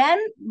 again,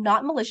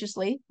 not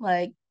maliciously,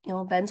 like,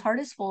 Ben's heart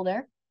is full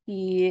there.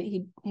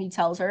 He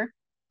tells her,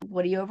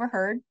 what you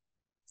overheard.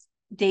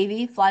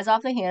 Davy flies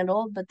off the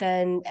handle, but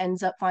then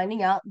ends up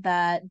finding out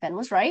that Ben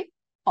was right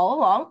all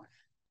along.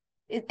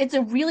 It's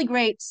a really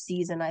great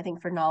season, I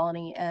think, for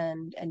Nalini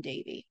and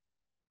Davy.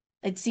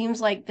 It seems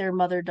like their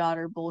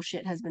mother-daughter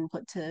bullshit has been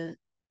put to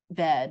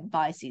bed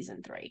by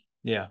season 3.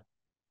 Yeah.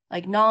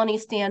 Like Nalini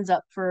stands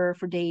up for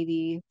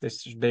Davy.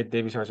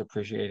 Davy starts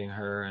appreciating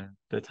her and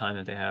the time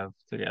that they have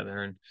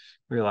together and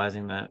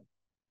realizing that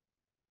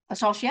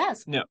That's all she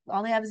has. Yeah.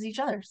 All they have is each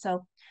other.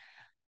 So,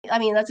 I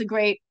mean, that's a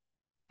great,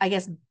 I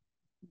guess,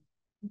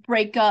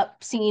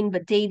 breakup scene,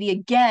 but Davy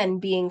again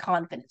being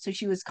confident. So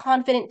she was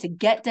confident to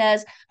get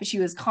Des, but she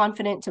was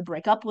confident to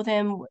break up with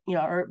him,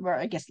 or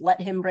I guess let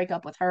him break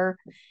up with her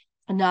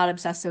and not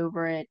obsess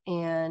over it.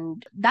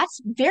 And that's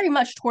very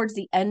much towards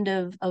the end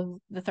of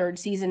the 3rd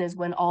season is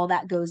when all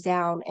that goes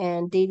down.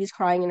 And Davy's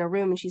crying in her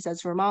room and she says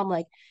to her mom,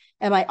 like,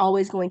 am I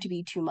always going to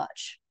be too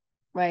much?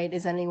 Right?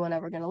 Is anyone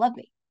ever going to love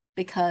me?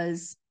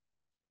 Because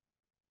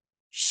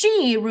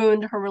she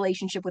ruined her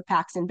relationship with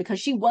Paxton because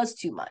she was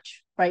too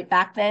much, right?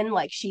 Back then,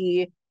 like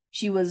she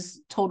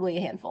was totally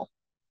a handful.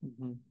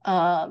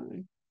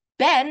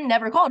 Ben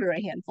never called her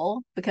a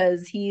handful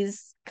because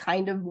he's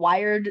kind of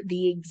wired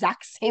the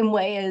exact same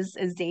way as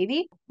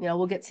Davy.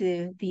 We'll get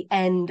to the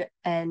end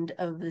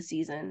of the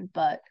season,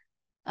 but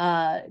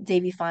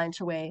Davy finds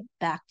her way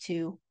back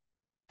to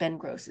Ben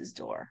Gross's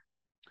door.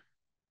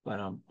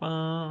 Ba-dum.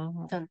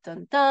 Dun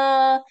dun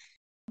dun.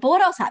 But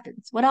what else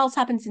happens? What else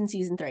happens in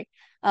season 3?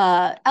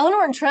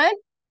 Eleanor and Trent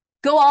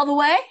go all the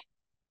way.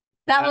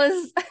 That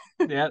was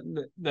Yeah,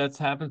 that's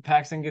happened.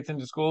 Paxton gets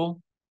into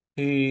school.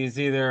 He's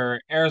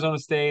either Arizona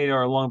State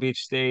or Long Beach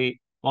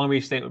State. Long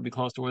Beach State would be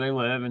close to where they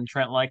live, and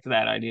Trent liked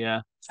that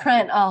idea.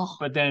 Trent. Oh,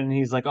 But then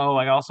he's like, "Oh,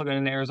 I also got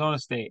into Arizona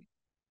State,"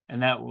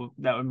 and that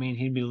would mean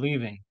he'd be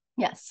leaving,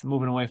 yes,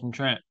 moving away from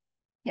Trent.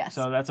 yes.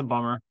 So that's a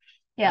bummer.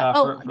 Yeah.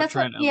 For That's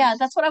Trent, what. Yeah,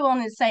 that's what I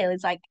wanted to say.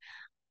 It's like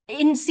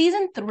in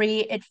season 3,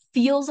 it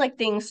feels like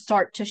things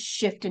start to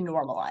shift and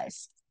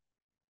normalize.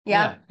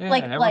 Yeah.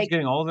 Like everyone's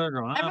getting older,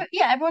 growing up.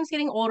 everyone's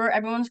getting older.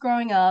 Everyone's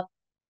growing up.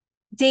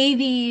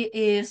 Davy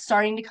is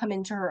starting to come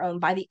into her own.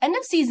 By the end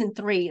of season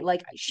 3,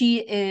 like she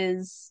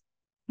is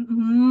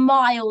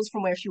miles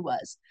from where she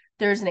was.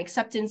 There's an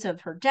acceptance of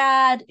her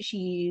dad.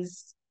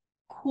 She's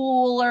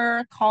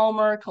cooler,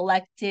 calmer,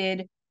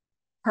 collected.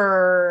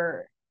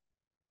 Her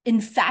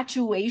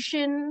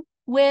infatuation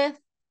with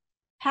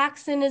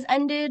Paxton has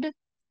ended.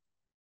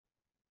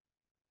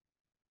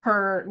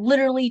 Her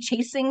literally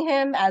chasing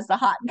him as the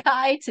hot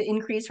guy to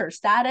increase her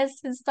status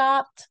has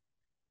stopped.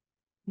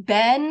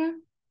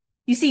 Ben,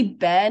 you see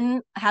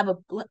Ben have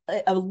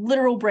a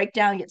literal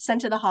breakdown, get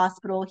sent to the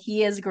hospital. He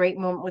has a great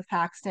moment with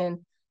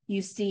Paxton.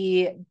 You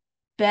see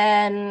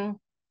Ben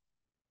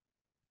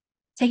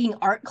taking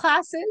art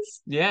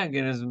classes. Yeah,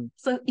 get his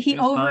So he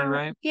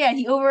right.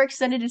 he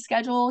overextended his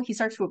schedule. He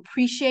starts to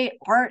appreciate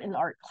art and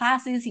art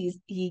classes.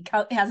 He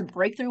has a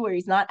breakthrough where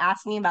he's not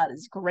asking about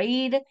his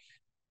grade.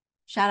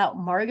 Shout out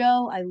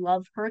Margot. I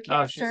love her character.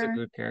 Oh, she's a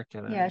good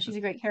character. Yeah, she's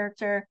a great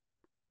character.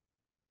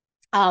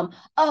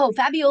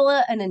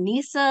 Fabiola and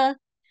Anissa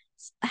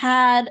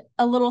had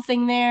a little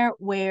thing there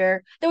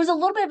where there was a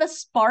little bit of a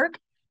spark,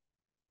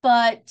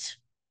 but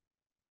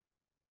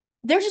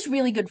they're just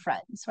really good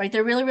friends, right?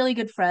 They're really, really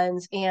good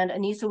friends. And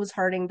Anissa was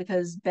hurting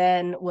because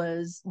Ben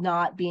was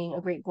not being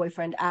a great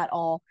boyfriend at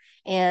all.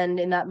 And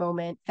in that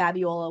moment,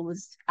 Fabiola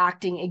was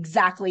acting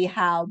exactly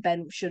how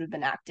Ben should have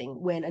been acting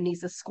when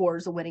Anissa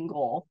scores a winning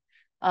goal.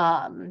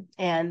 And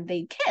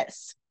they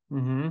kiss.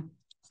 So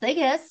they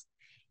kiss.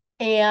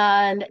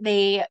 And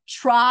they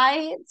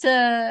try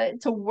to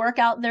work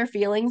out their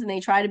feelings and they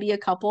try to be a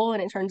couple,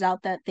 and it turns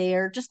out that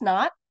they're just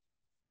not.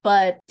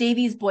 But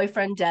Davy's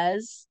boyfriend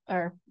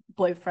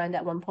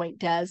at one point,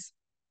 Des,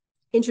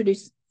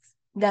 introduced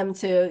them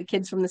to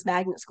kids from this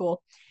magnet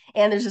school.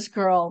 And there's this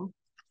girl,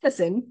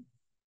 Madison,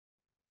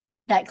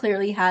 that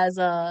clearly has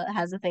a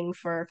thing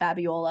for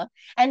Fabiola.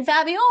 And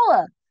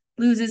Fabiola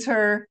loses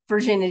her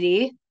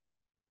virginity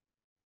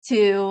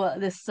to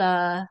this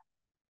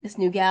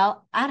new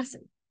gal,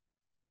 Addison.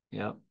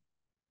 Yep.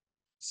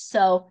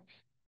 So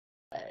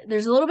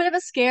There's a little bit of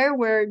a scare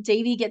where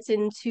Davy gets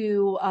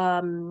into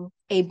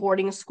a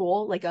boarding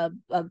school, like a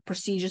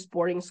prestigious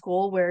boarding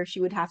school, where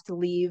she would have to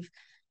leave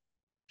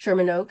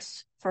Sherman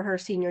Oaks for her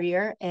senior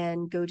year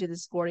and go to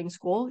this boarding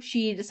school.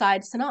 She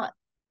decides to not.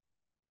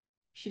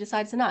 She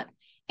decides to not.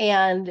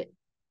 And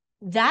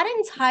that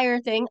entire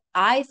thing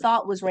I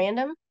thought was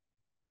random,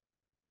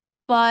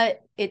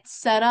 but it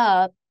set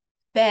up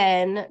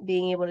Ben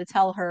being able to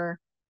tell her,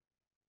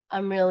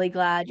 I'm really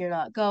glad you're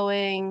not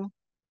going.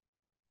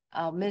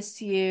 I'll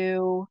miss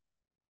you.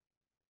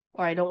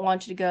 Or I don't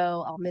want you to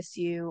go. I'll miss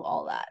you.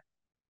 All that.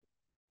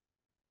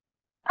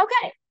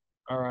 Okay.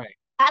 All right.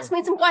 Ask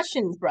me some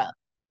questions, bro.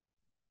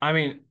 I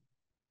mean,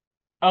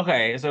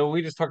 okay, so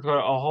we just talked about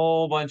a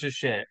whole bunch of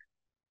shit.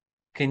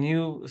 Can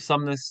you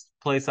sum this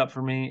place up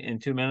for me in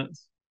 2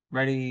 minutes?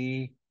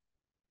 Ready?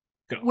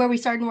 Go. Where we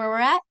started and where we're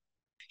at.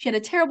 She had a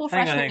terrible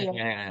freshman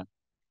year. Hang on.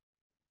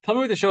 Tell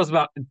me what the show's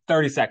about in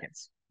 30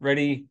 seconds.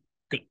 Ready?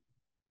 Go.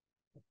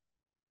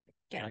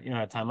 Yeah. You know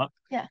how to time up?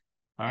 Yeah.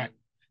 All right.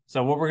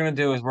 So what we're gonna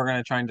do is we're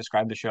gonna try and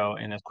describe the show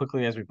in as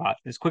quickly as we The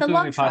as quickly as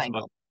love we possibly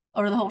triangle.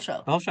 Or the whole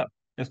show. the whole show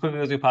as quickly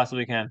as we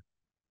possibly can.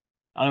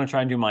 I'm gonna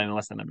try and do mine in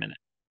less than a minute.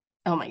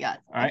 Oh my God.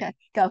 All right. Okay.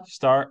 Go.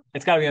 Start.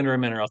 It's got to be under a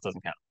minute or else it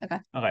doesn't count. Okay.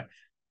 Okay.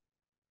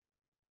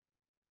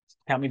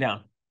 Count me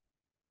down.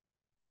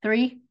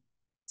 3,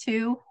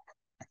 2,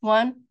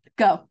 1,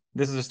 go.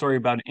 This is a story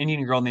about an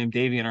Indian girl named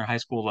Davy and her high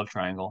school love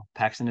triangle.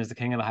 Paxton is the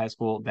king of the high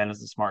school. Ben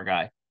is the smart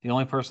guy. The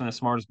only person as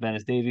smart as Ben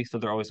is Davy, so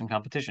they're always in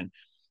competition.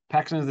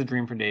 Paxton is the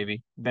dream for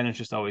Davy. Ben is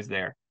just always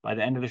there. By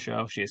the end of the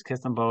show, she has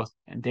kissed them both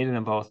and dated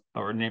them both,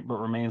 but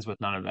remains with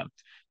none of them.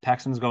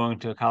 Paxton's going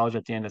to college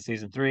at the end of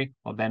season 3,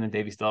 while Ben and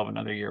Davy still have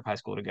another year of high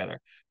school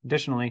together.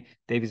 Additionally,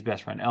 Davy's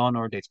best friend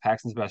Eleanor dates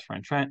Paxton's best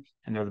friend Trent,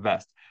 and they're the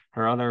best.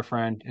 Her other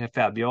friend,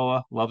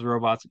 Fabiola, loves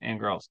robots and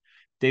girls.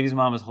 Davy's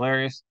mom is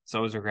hilarious,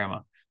 so is her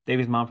grandma.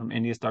 Davy's mom from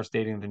India starts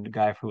dating the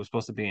guy who was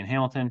supposed to be in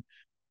Hamilton,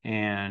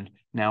 and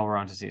now we're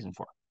on to season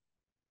 4.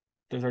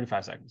 There's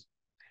 35 seconds.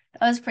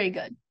 That was pretty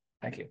good.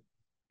 Thank you.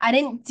 I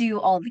didn't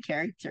do all the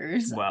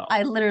characters. Well,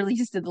 I literally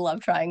just did the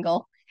love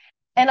triangle.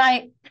 And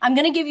I'm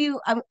gonna give you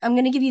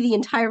the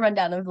entire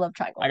rundown of the love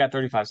triangle. I got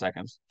 35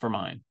 seconds for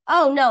mine.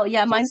 Oh no,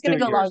 yeah, So mine's gonna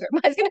go longer.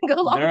 Mine's gonna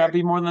go longer. Better not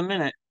be more than a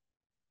minute.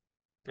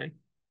 Ready?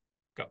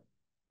 Go.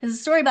 There's a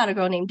story about a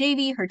girl named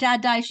Davy. Her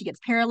dad dies. She gets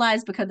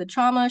paralyzed because of the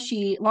trauma.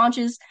 She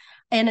launches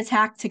an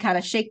attack to kind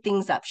of shake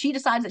things up. She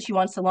decides that she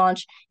wants to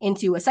launch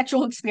into a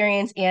sexual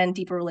experience and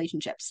deeper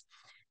relationships.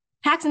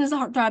 Paxton is the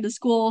heartthrob of the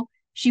school.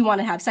 She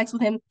wanted to have sex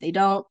with him. They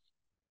don't.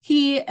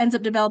 He ends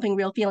up developing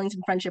real feelings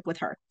and friendship with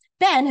her.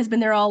 Ben has been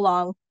there all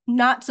along.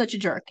 Not such a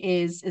jerk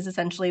is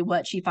essentially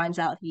what she finds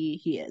out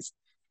he is.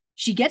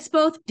 She gets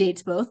both,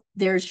 dates both.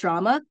 There's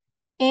drama.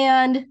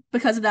 And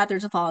because of that,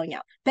 there's a falling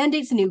out. Ben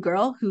dates a new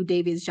girl who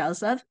Davy is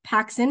jealous of.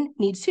 Paxton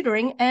needs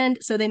tutoring, and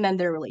so they mend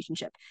their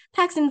relationship.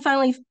 Paxton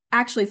finally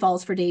actually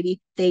falls for Davy.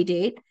 They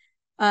date.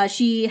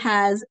 She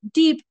has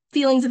deep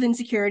feelings of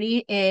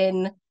insecurity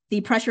in the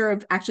pressure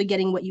of actually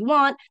getting what you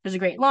want. There's a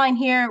great line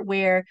here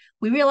where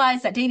we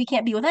realize that Davy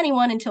can't be with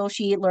anyone until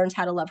she learns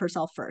how to love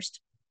herself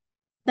first.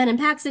 Ben and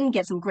Paxton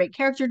get some great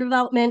character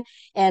development,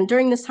 and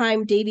during this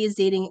time, Davy is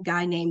dating a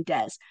guy named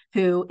Des,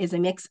 who is a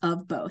mix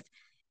of both.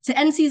 To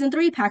end season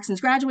 3,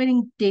 Paxton's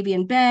graduating. Davy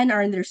and Ben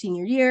are in their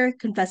senior year,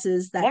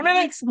 confesses that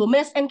he will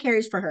miss and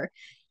cares for her.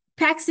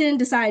 Paxton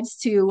decides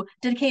to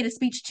dedicate a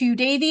speech to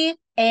Davy,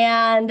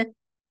 and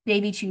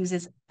Davy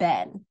chooses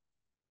Ben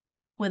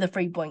with a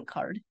free point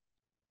card.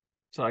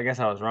 So I guess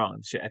I was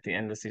wrong. At the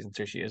end of the season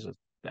 2, she is with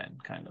Ben,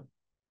 kind of.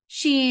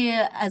 She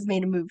has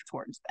made a move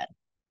towards Ben.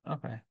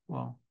 Okay,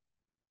 well,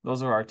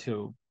 those are our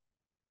 2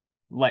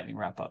 lightning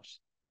wrap-ups.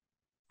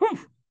 Whew.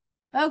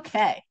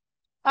 Okay.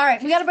 All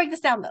right, we got to break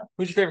this down, though.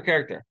 Who's your favorite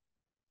character?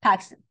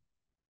 Paxton.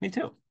 Me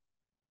too.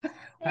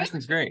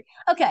 Paxton's great.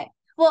 Okay.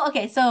 Well,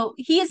 okay, so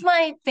he is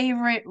my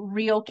favorite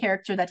real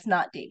character that's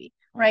not Davy,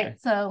 right? Okay.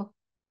 So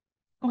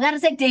we got to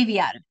take Davy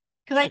out of it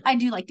because I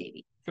do like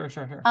Davy.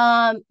 Sure.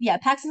 Yeah,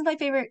 Paxton's my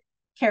favorite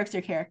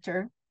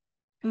character.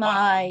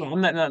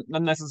 I'm not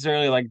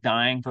necessarily like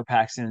dying for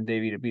Paxton and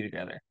Davy to be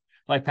together.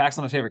 Like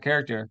Paxton's my favorite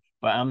character,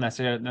 but I don't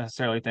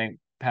necessarily think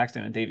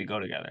Paxton and Davy go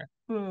together.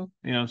 You know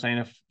what I'm saying?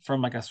 If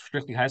from like a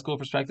strictly high school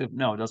perspective,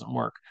 no, it doesn't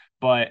work.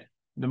 But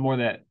the more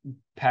that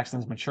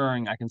Paxton's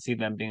maturing, I can see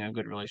them being a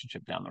good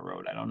relationship down the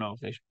road. I don't know if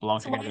they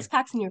belong together. So why is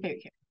Paxton your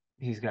favorite character?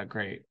 He's got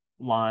great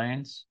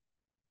lines.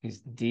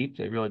 He's deep.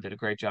 They really did a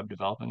great job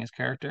developing his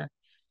character.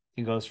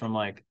 He goes from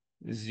like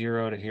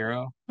 0 to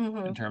hero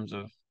in terms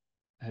of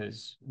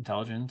his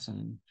intelligence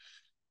and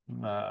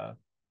that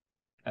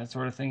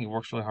sort of thing. He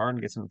works really hard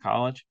and gets into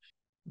college.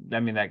 I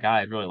mean, that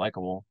guy is really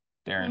likable.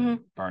 Darren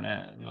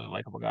Barnett, really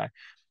likable guy.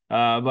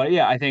 But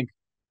yeah, I think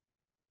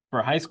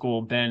for high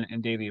school, Ben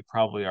and Davy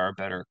probably are a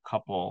better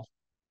couple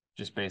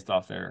just based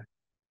off their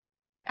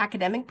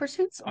academic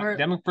pursuits or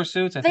academic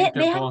pursuits. I think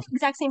they have the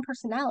exact same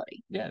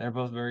personality. Yeah, they're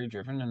both very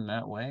driven in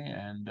that way.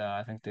 And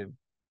I think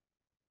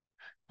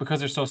because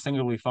they're so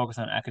singularly focused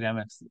on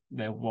academics,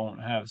 they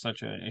won't have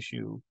such an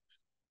issue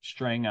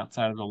straying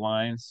outside of the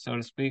lines, so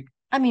to speak.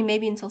 I mean,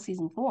 maybe until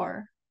season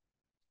 4.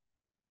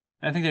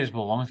 I think they just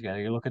belong together.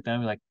 You look at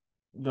them, you're like,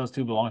 those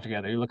two belong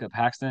together. You look at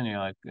Paxton, you're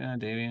like,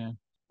 Davey.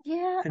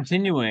 Yeah.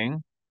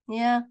 Continuing,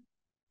 Yeah.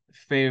 I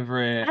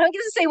favorite. don't get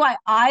to say why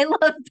I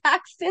love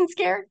Paxton's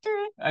character.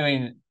 I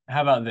mean,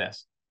 how about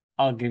this?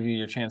 I'll give you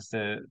your chance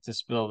to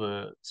spill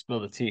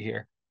the tea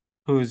here.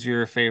 Who's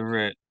your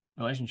favorite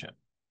relationship?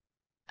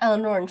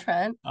 Eleanor and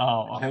Trent.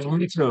 Oh, okay.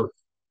 Me too.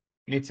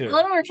 Me too.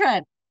 Eleanor and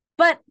Trent.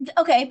 But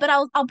okay, but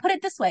I'll put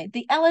it this way.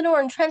 The Eleanor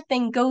and Trent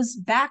thing goes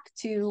back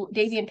to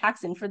Daisy and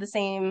Paxton for the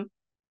same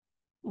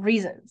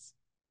reasons.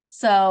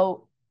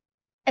 So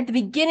at the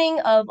beginning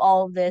of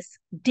all of this,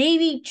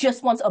 Davy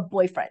just wants a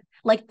boyfriend,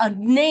 like a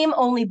name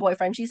only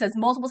boyfriend. She says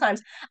multiple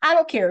times, I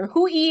don't care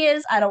who he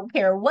is, I don't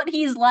care what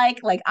he's like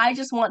I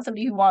just want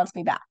somebody who wants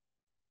me back.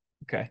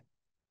 Okay.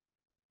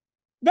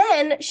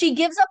 Then she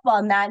gives up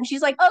on that and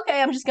she's like,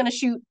 okay, I'm just gonna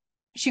shoot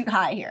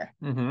high here.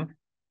 Mm-hmm.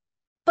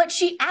 But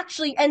she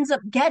actually ends up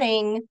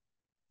getting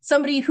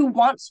somebody who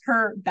wants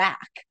her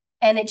back.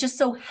 And it just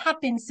so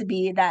happens to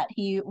be that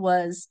he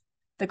was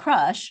the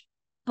crush.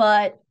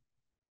 But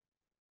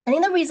I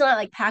think the reason I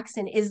like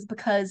Paxton is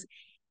because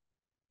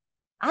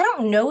I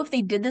don't know if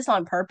they did this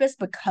on purpose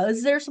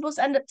because they're supposed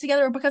to end up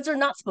together or because they're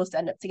not supposed to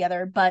end up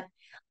together. But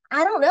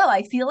I don't know.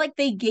 I feel like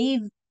they gave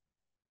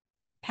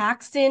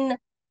Paxton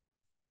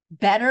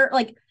better,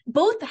 like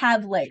both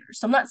have layers.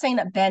 So I'm not saying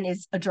that Ben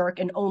is a jerk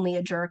and only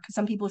a jerk.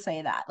 Some people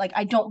say that. Like,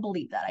 I don't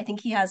believe that. I think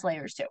he has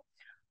layers too.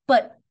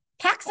 But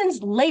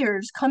Paxton's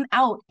layers come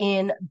out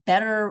in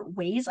better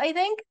ways, I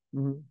think.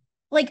 Mm-hmm.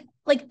 Like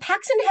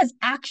Paxton has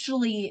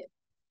actually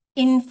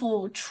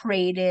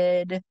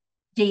infiltrated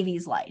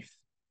Davy's life.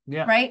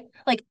 Yeah. Right?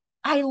 Like,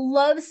 I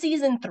love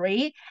season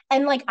 3,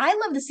 and like I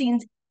love the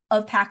scenes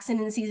of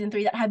Paxton in season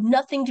 3 that have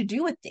nothing to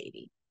do with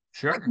Davy.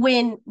 Sure.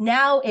 When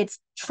now it's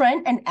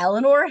Trent and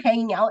Eleanor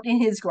hanging out in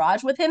his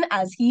garage with him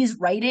as he's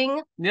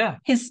writing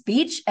his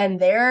speech, and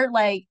they're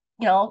like,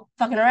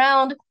 fucking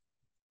around.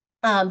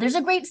 There's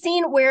a great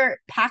scene where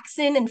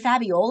Paxton and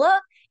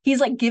Fabiola, he's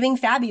like giving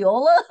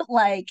Fabiola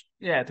like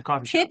at the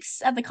coffee tips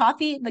shop. at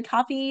the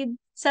coffee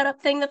setup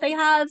thing that they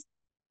have.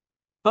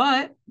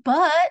 But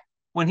But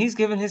when he's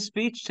giving his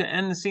speech to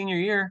end the senior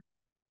year,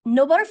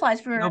 no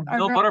butterflies for no our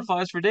girl.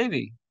 butterflies for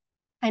Davy.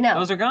 I know.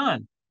 Those are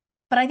gone.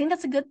 But I think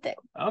that's a good thing.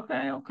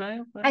 Okay.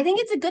 I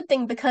think it's a good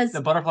thing because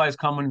the butterflies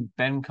come when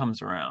Ben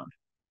comes around.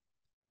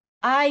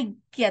 I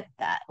get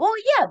that. Well,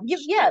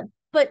 yeah,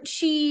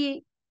 but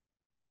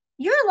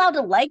you're allowed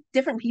to like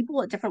different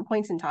people at different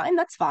points in time.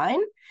 That's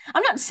fine.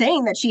 I'm not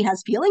saying that she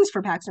has feelings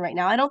for Paxton right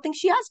now. I don't think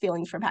she has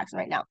feelings for Paxton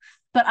right now.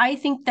 But I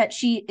think that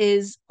she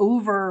is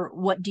over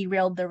what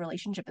derailed their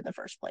relationship in the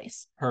first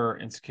place. Her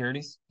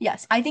insecurities?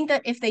 Yes. I think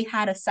that if they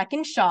had a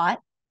second shot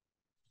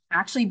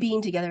actually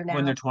being together now.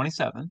 When they're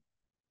 27.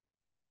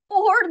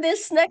 Or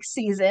this next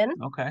season.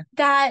 Okay.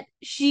 That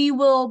she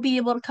will be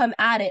able to come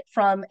at it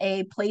from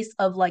a place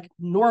of like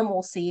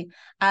normalcy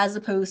as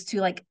opposed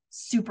to like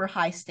super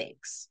high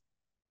stakes.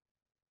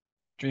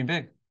 Dream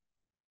big.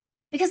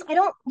 Because I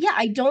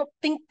don't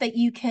think that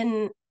you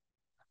can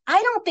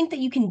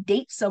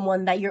date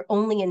someone that you're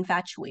only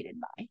infatuated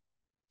by.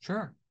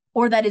 Sure.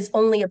 Or that is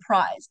only a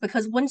prize.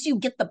 Because once you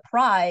get the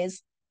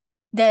prize,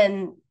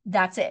 then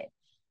that's it.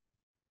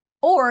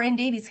 Or in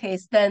Davy's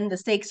case, then the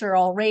stakes are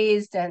all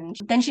raised and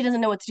then she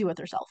doesn't know what to do with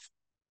herself.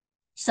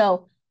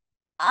 So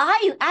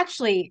I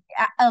actually,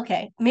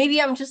 okay,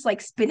 maybe I'm just like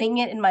spinning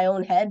it in my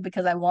own head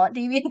because I want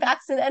Davy and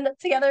Paxton to end up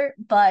together,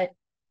 but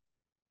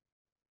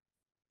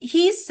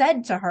he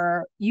said to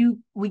her,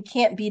 we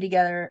can't be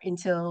together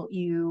until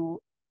you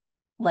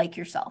like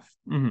yourself.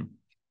 Mm-hmm.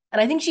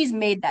 And I think she's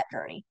made that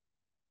journey.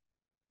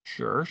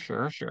 Sure.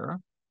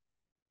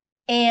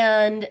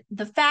 And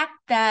the fact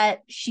that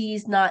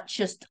she's not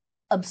just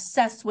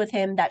obsessed with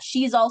him, that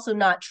she's also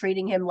not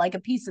treating him like a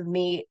piece of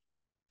meat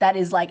that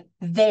is like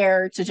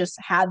there to just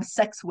have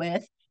sex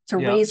with, to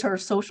raise her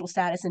social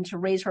status and to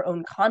raise her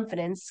own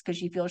confidence because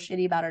she feels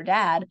shitty about her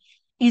dad,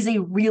 is a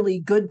really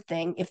good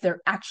thing if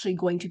they're actually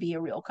going to be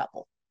a real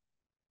couple.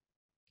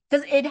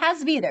 Because it has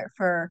to be there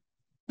for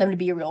them to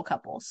be a real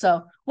couple.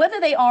 So whether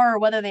they are or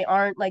whether they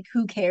aren't, like,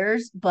 who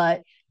cares?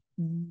 But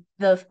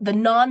the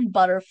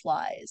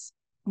non-butterflies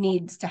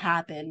needs to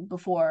happen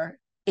before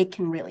it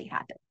can really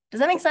happen. Does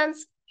that make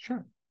sense?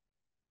 Sure.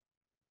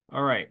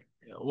 All right.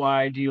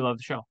 Why do you love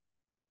the show?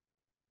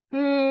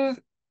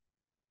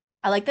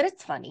 I like that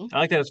it's funny. I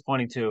like that it's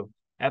funny too.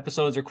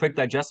 Episodes are quick,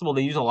 digestible.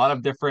 They use a lot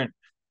of different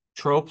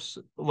tropes,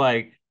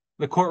 like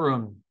the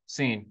courtroom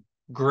scene.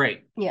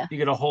 Great. Yeah. You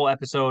get a whole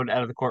episode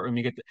out of the courtroom.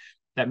 You get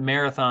that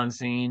marathon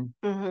scene,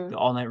 the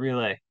all-night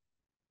relay.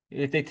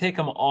 If they take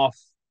them off,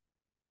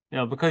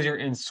 because you're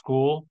in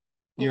school,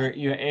 you're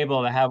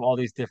able to have all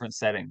these different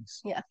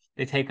settings. Yeah.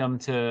 They take them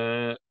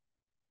to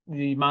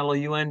the Model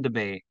UN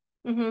debate.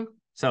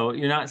 So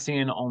you're not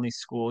seeing only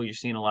school. You're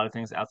seeing a lot of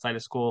things outside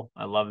of school.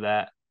 I love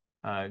that.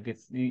 And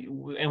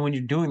when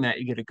you're doing that,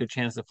 you get a good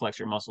chance to flex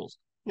your muscles.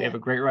 They have a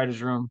great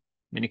writer's room.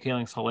 Minnie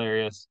Kaling's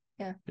hilarious.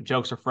 Yeah. The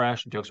jokes are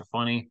fresh. The jokes are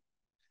funny.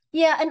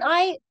 Yeah,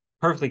 and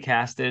perfectly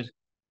casted.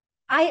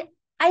 I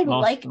I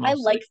Mostly.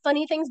 like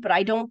funny things, but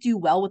I don't do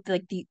well with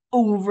like the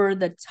over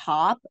the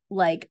top,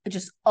 like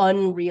just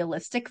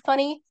unrealistic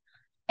funny.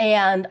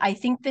 And I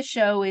think the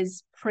show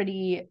is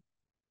pretty.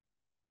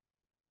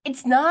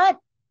 It's not.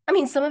 I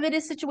mean, some of it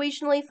is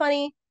situationally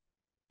funny,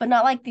 but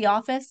not like The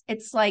Office.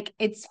 It's like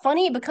it's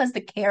funny because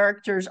the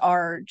characters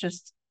are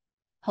just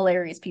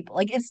hilarious people.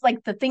 Like it's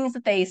like the things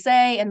that they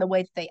say and the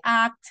way that they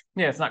act.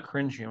 Yeah, it's not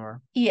cringe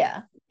humor.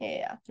 Yeah,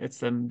 yeah. It's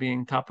them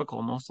being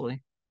topical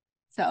mostly.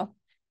 So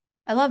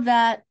I love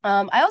that.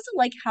 I also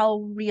like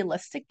how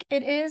realistic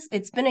it is.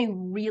 It's been a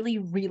really,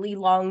 really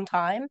long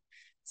time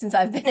since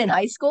I've been in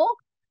high school.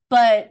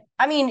 But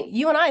I mean,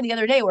 you and I the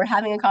other day were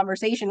having a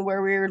conversation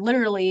where we were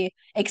literally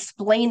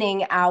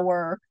explaining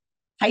our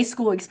high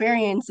school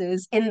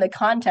experiences in the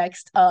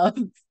context of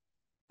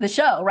the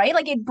show, right?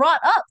 Like it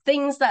brought up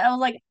things that I was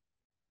like,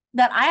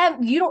 that I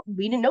have, you don't,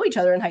 we didn't know each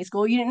other in high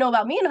school. You didn't know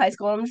about me in high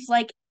school. I'm just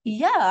like,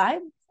 yeah,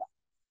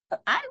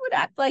 I would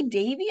act like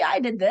Davy. I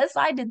did this,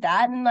 I did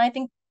that. And I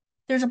think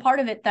there's a part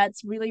of it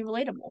that's really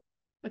relatable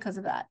because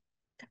of that.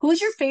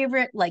 Who's your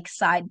favorite like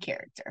side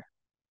character?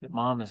 The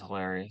mom is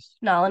hilarious.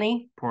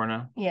 Nalini?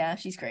 Porna. Yeah,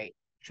 she's great.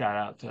 Shout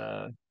out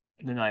to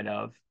the night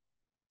of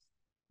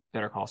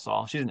Better Call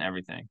Saul. She's in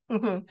everything.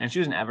 Mm-hmm. And she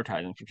was in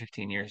advertising for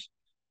 15 years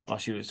while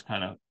she was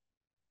kind of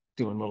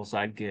doing little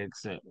side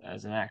gigs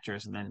as an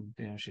actress. And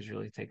then, she's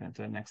really taken it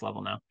to the next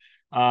level now.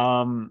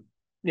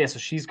 Yeah, so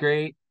she's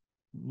great.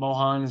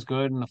 Mohan is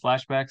good in the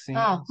flashback scene.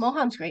 Oh,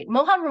 Mohan's great.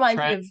 Mohan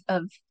reminds me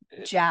of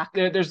Jack.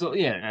 Yeah,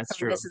 that's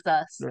true. This Is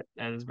Us.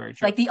 That is very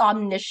true. Like the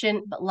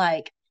omniscient, but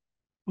like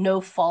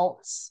no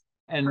faults.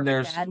 And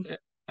there's, dad.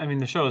 I mean,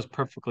 the show is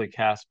perfectly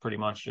cast pretty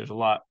much. There's a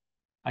lot.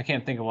 I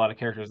can't think of a lot of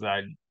characters that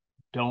I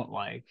don't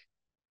like.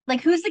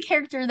 Like, who's the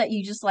character that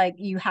you just like,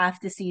 you have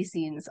to see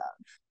scenes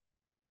of?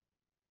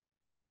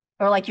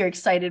 Or like you're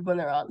excited when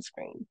they're on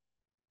screen?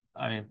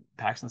 I mean,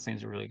 Paxton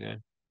scenes are really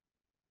good.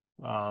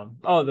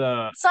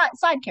 The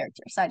side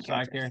character.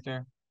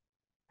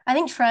 I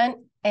think Trent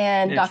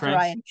and Dr.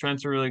 Ryan.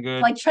 Trent's are really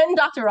good. Like Trent and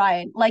Dr.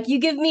 Ryan. Like you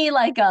give me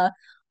like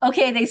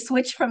okay, they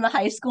switch from the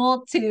high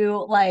school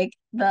to like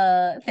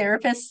the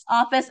therapist's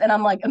office, and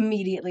I'm like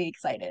immediately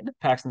excited.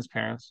 Paxton's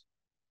parents.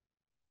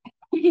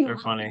 They're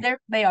funny.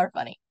 They are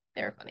funny.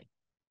 They're funny.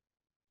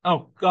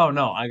 Oh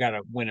no, I got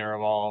a winner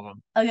of all of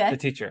them. Okay. The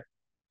teacher.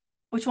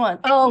 Which one?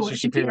 Oh, Mr.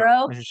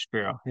 Shapiro. Mr.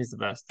 Shapiro. He's the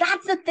best.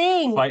 That's the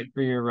thing. Fight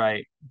for your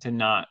right to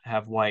not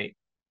have white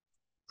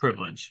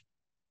privilege.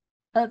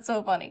 That's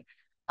so funny.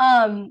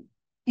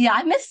 Yeah,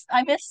 I miss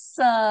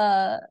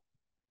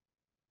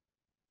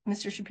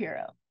Mr.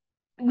 Shapiro.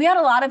 We had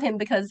a lot of him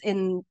because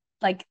in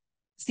like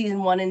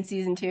season 1 and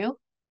season 2.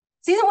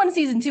 Season 1 and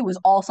season 2 was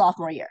all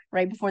sophomore year,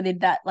 right? Before they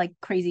did that like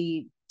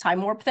crazy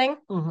time warp thing.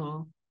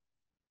 Mm-hmm.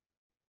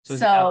 So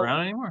is he not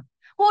around anymore?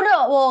 Well,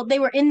 no. Well, they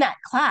were in that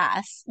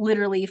class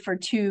literally for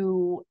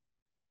 2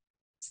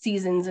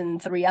 seasons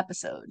and 3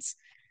 episodes.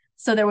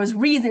 So there was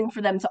reason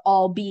for them to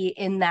all be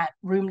in that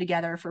room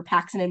together, for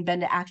Paxton and Ben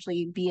to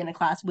actually be in a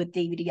class with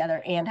Davey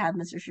together and have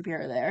Mr.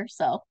 Shapiro there.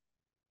 So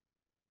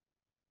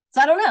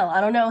I don't know.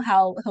 I don't know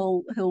how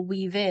he'll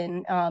weave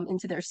in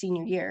into their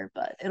senior year,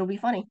 but it'll be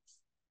funny.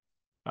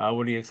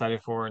 What are you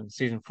excited for in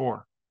season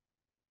 4?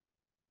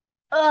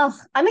 Oh,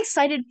 I'm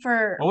excited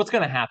for. Well, what's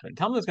going to happen?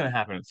 Tell me what's going to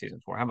happen in season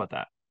 4. How about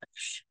that?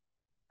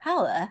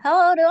 How the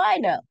hell do I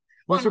know?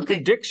 What's your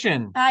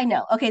prediction? I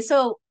know. Okay,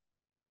 so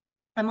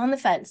I'm on the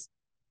fence.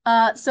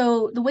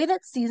 So the way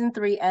that season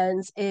 3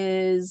 ends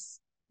is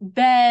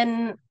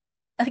Ben.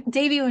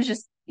 Davy was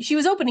just. She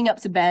was opening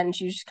up to Ben.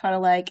 She was just kind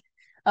of like,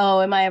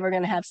 "Oh, am I ever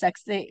going to have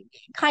sex?" They,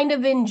 kind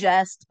of in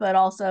jest, but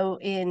also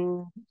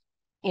in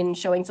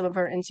showing some of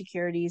her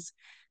insecurities.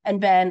 And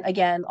Ben,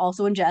 again,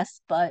 also in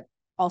jest, but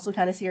also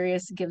kind of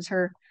serious, gives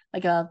her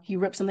like he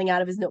rips something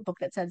out of his notebook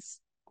that says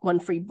 "one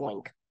free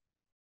boink."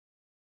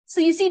 So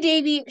you see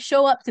Davy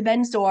show up to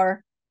Ben's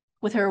door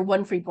with her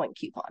 1 free boink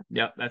coupon.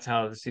 Yep, that's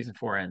how the season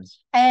 4 ends.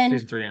 And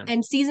season 3 ends.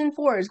 And season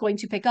 4 is going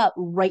to pick up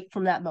right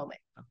from that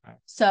moment. Okay.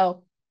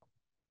 So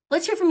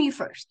let's hear from you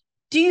first.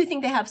 Do you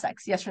think they have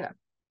sex? Yes or no?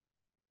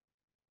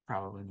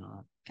 Probably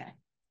not. Okay.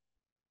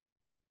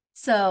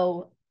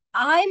 So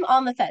I'm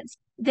on the fence.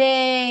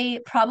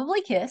 They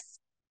probably kiss.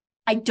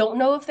 I don't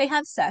know if they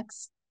have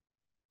sex.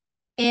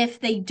 If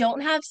they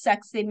don't have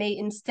sex, they may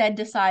instead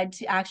decide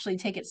to actually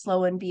take it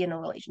slow and be in a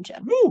relationship.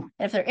 Woo!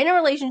 And if they're in a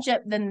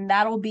relationship, then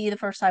that'll be the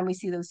first time we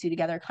see those two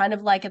together. Kind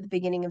of like at the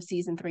beginning of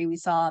season 3, we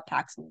saw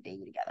Paxton and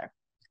Davey together.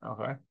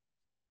 Okay.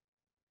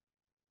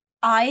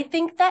 I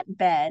think that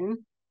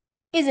Ben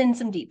is in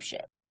some deep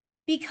shit.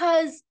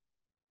 Because,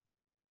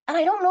 and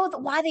I don't know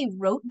why they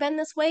wrote Ben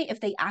this way, if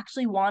they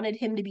actually wanted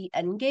him to be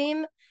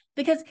endgame,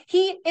 because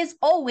he is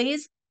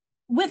always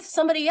with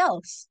somebody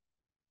else.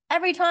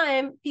 Every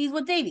time he's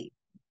with Davey.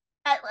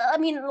 I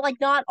mean, like,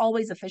 not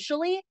always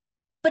officially,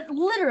 but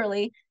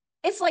literally,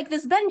 it's like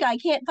this Ben guy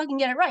can't fucking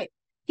get it right.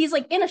 He's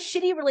like in a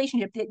shitty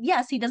relationship that,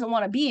 yes, he doesn't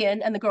want to be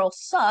in, and the girl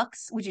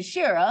sucks, which is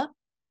Shira,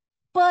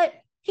 but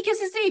he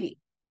kisses Davey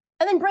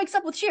and then breaks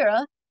up with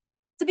Shira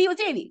to be with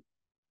Davey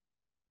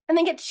and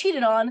then gets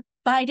cheated on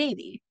by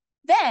Davey.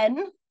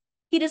 Then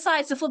he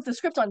decides to flip the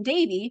script on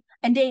Davy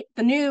and date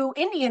the new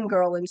Indian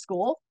girl in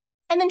school,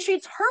 and then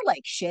treats her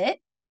like shit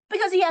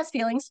because he has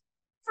feelings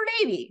for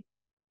Davy.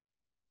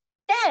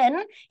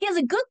 Then he has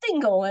a good thing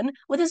going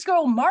with his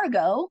girl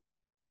Margot.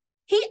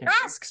 He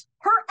asks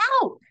her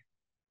out.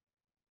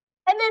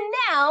 And then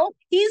now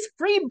he's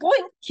free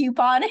boink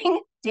couponing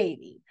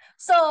Davy.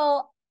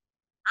 So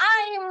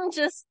I'm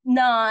just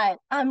not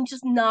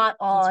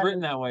on. It's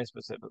written that way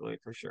specifically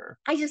for sure.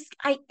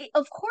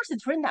 Of course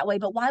it's written that way,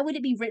 but why would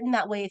it be written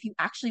that way if you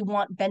actually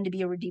want Ben to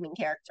be a redeeming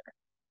character?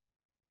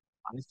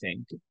 I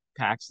think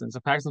Paxton. So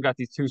Paxton got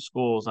these two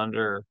schools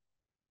under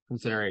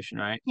consideration,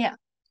 right? Yeah.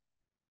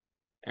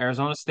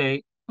 Arizona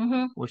State,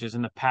 Mm-hmm. which is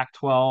in the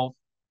Pac-12,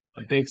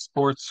 a big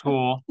sports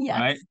school, Yes.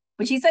 right?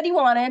 Which he said he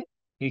wanted.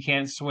 He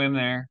can't swim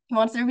there. He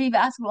wants there to be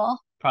basketball.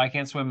 Probably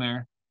can't swim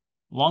there.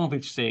 Long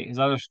Beach State, his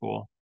other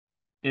school,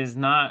 is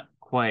not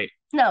quite.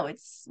 No,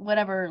 it's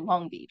whatever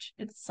Long Beach.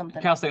 It's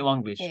something. Cal State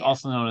Long Beach, Yeah.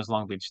 also known as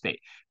Long Beach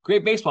State.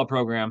 Great baseball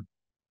program,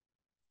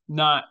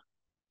 not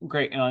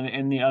great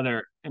in the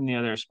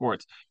other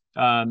sports.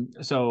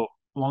 So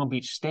Long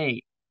Beach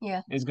State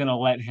is going to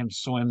let him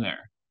swim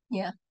there.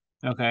 Yeah.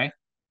 Okay.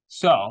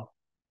 So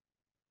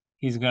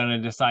he's going to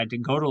decide to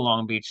go to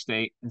Long Beach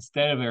State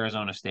instead of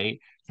Arizona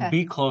State,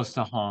 be close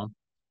to home,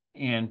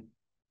 and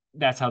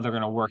that's how they're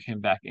going to work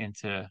him back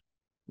into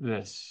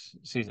this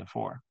season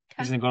 4.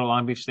 He's going to go to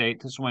Long Beach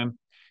State to swim,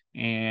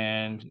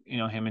 and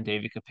him and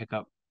Davey could pick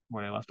up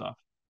where they left off.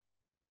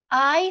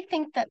 I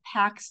think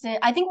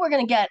we're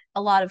going to get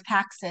a lot of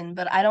Paxton,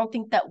 but I don't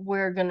think that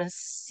we're going to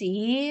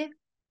see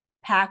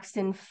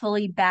Paxton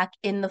fully back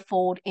in the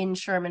fold in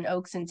Sherman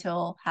Oaks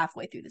until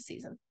halfway through the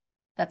season.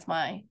 That's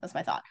my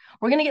thought.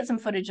 We're going to get some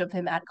footage of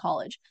him at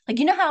college. Like,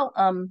 you know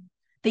how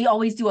they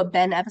always do a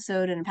Ben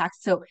episode and a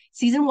Paxton. So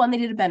season 1, they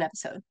did a Ben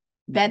episode.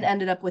 Ben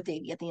ended up with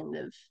Davey at the end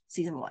of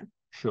season 1.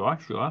 Sure.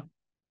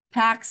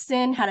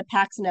 Paxton had a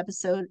Paxton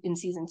episode in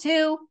season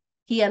 2.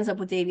 He ends up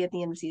with Davey at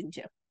the end of season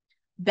 2.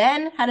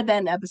 Ben had a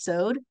Ben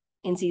episode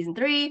in season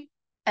 3,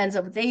 ends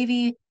up with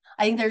Davey.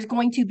 I think there's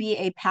going to be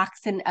a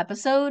Paxton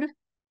episode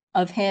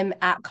of him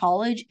at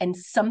college, and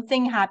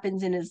something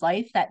happens in his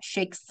life that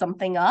shakes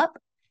something up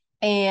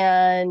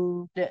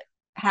and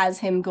has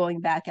him going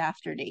back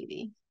after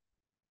Davey.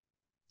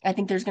 I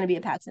think there's going to be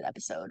a Paxton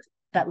episode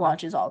that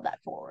launches all of that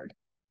forward.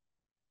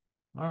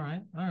 All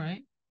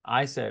right.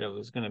 I said it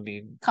was going to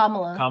be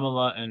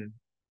Kamala and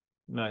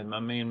my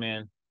main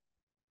man,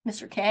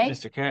 Mr.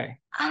 K.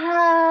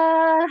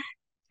 I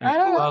don't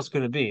know. Who else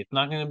could it be? It's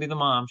not going to be the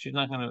mom. She's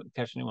not going to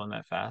catch anyone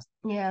that fast.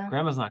 Yeah.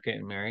 Grandma's not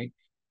getting married.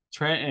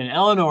 Trent and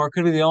Eleanor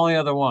could be the only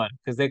other one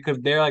because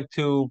they're like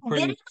two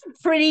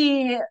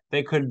pretty.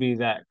 They could be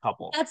that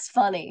couple. That's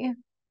funny.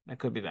 That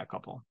could be that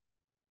couple.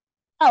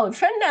 Oh, if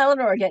Trent and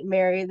Eleanor are getting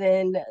married,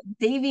 then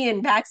Davey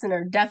and Paxton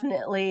are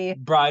definitely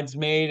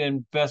bridesmaid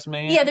and best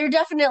man. Yeah, they're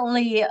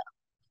definitely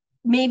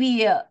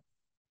maybe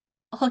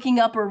hooking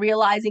up or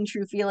realizing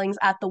true feelings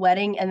at the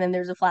wedding, and then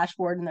there's a flash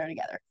forward and they're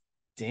together.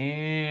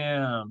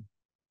 Damn.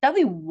 That'd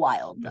be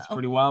wild, though. That's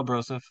pretty wild,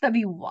 Broseph. That'd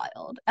be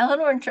wild.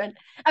 Eleanor and Trent.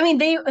 I mean,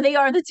 they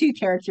are the two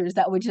characters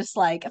that would just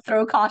like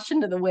throw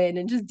caution to the wind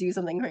and just do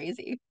something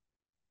crazy.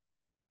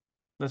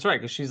 That's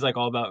right, because she's like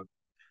all about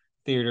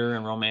theater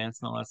and romance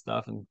and all that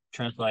stuff, and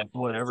Trent's like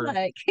whatever.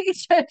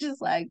 Trent's just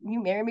like,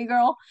 you marry me,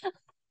 girl.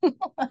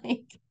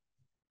 Like,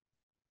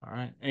 all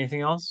right.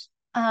 Anything else?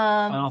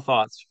 Final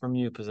thoughts from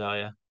you,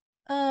 Pazzalia.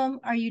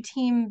 Are you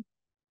team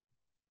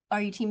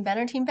Ben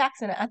or team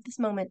Paxton at this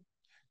moment?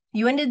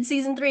 You ended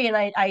season 3, and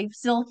I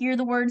still hear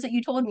the words that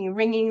you told me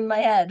ringing in my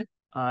head.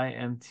 I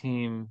am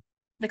team.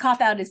 The cop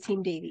out is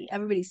team Davey.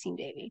 Everybody's team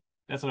Davey.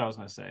 That's what I was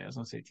gonna say. I was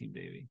gonna say team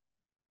Davey.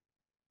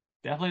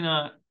 Definitely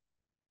not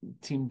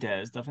team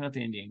Dez. Definitely not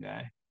the Indian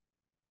guy.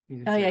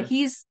 Oh yeah,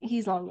 he's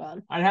long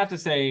gone. I'd have to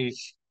say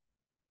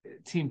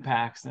team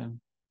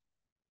Paxton.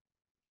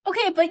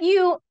 Okay, but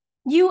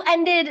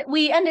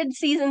we ended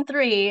season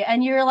 3,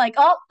 and you're like,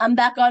 oh, I'm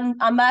back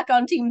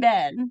on team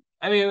Ben.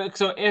 I mean,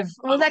 so if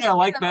who do I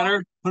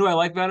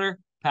like better?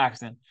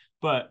 Paxton.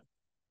 But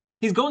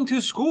he's going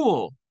to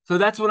school. So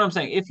that's what I'm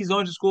saying. If he's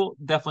going to school,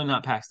 definitely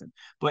not Paxton.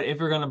 But if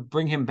you're gonna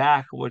bring him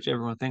back, which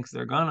everyone thinks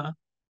they're gonna,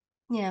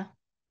 yeah,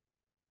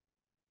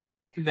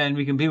 then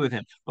we can be with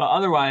him. But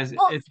otherwise,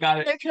 it's got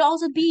to. There could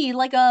also be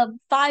like a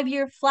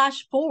 5-year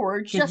flash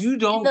forward. Just you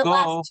don't in the go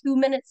last 2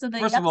 minutes of the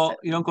First episode. of all,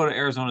 you don't go to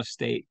Arizona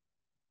State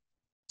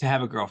to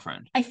have a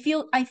girlfriend. I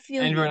feel.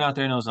 Everyone out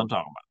there knows what I'm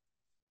talking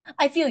about.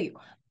 I feel you.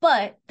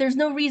 But there's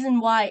no reason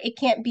why it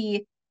can't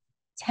be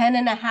 10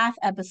 and a half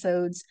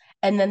episodes,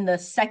 and then the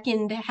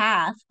second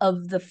half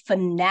of the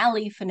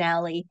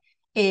finale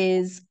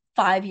is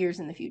 5 years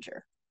in the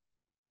future.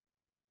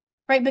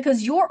 Right?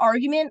 Because your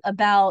argument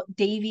about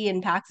Davy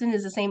and Paxton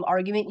is the same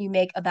argument you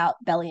make about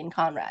Belly and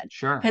Conrad.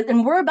 Sure.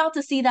 And we're about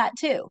to see that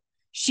too.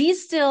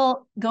 She's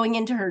still going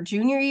into her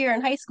junior year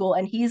in high school,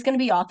 and he's going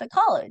to be off at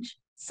college.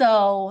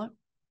 So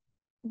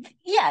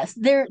yes,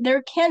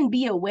 there can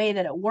be a way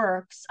that it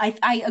works.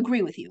 I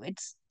agree with you.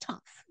 It's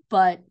tough,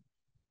 but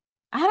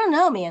I don't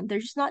know, man. They're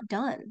just not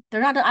done.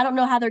 They're not. I don't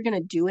know how they're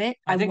gonna do it.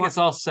 I think it's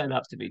all set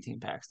up to be Team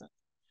Paxton.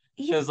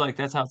 Yeah. Because like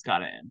that's how it's got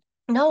to end.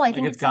 No, I Like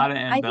think it's got to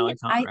end Belly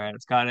right?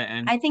 It's got to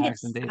end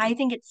Paxton Davey. I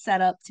think it's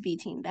set up to be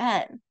Team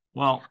Ben.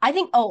 Well, I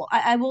think. Oh,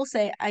 I will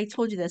say. I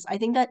told you this. I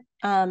think that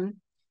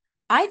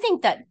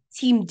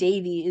Team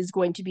Davy is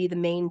going to be the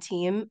main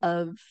team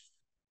of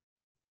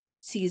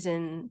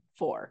season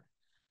 4,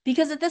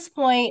 because at this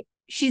point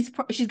she's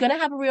going to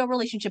have a real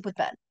relationship with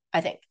Ben.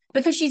 I think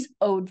because she's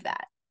owed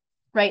that,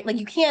 right? Like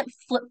you can't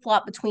flip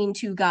flop between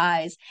two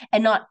guys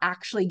and not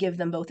actually give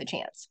them both a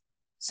chance.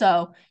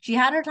 So she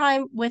had her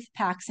time with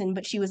Paxton,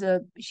 but she was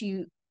a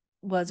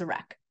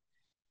wreck.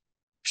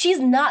 She's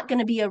not going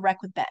to be a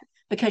wreck with Ben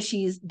because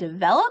she's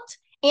developed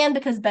and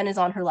because Ben is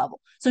on her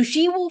level. So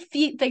she will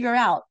figure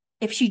out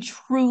if she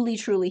truly,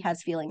 truly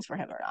has feelings for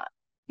him or not.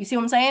 You see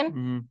what I'm saying?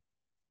 mm-hmm.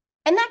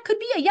 And that could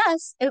be a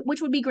yes,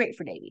 which would be great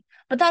for Davy.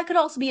 But that could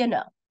also be a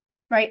no,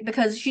 right?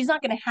 Because she's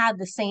not going to have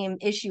the same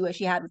issue as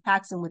she had with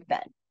Paxton with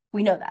Ben.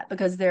 We know that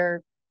because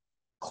they're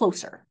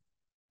closer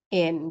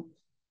in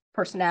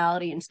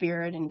personality and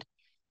spirit and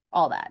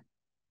all that.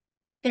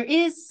 There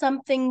is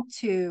something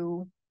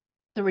to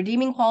the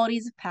redeeming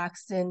qualities of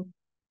Paxton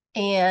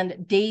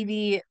and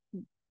Davy,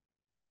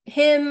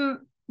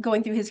 him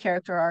going through his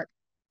character arc,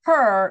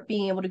 her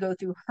being able to go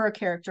through her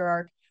character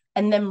arc,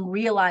 and them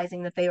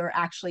realizing that they were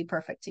actually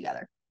perfect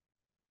together.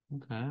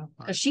 Okay.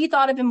 Because she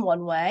thought of him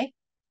one way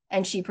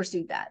and she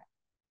pursued that.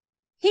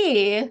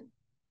 He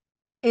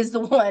is the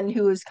one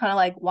who is kind of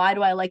like, why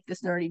do I like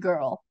this nerdy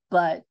girl?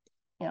 But,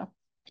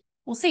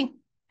 we'll see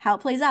how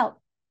it plays out.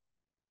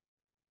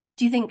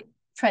 Do you think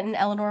Trent and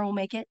Eleanor will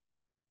make it?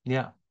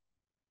 Yeah.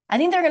 I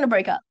think they're going to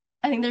break up.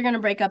 I think they're going to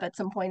break up at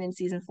some point in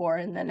season 4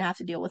 and then have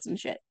to deal with some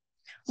shit.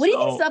 What do you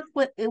think's up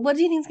with? What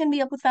do you think's going to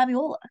be up with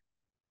Fabiola?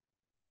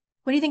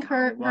 What do you think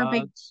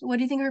What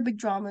do you think her big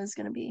drama is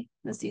going to be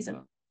this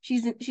season?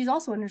 She's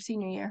also in her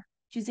senior year.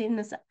 She's dating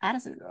this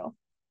Addison girl.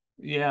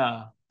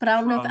 Yeah. But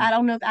I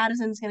don't know if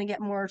Addison's going to get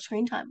more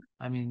screen time.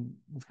 I mean,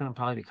 it's going to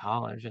probably be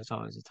college. That's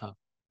always a tough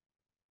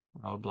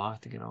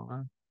roadblock to get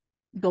over.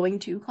 Going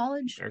to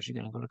college? Where's she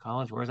going to go to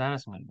college? Where's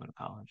Addison going to go to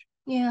college?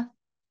 Yeah.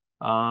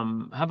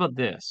 How about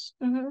this?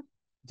 Mm-hmm.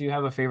 Do you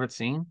have a favorite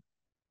scene?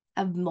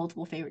 I have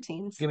multiple favorite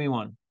scenes. Give me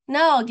one.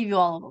 No, I'll give you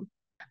all of them.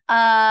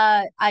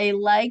 I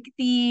like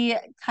the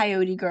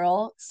Coyote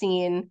Girl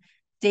scene,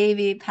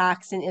 Davy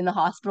Paxton in the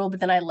hospital, but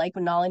then I like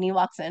when Nalini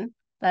walks in.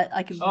 That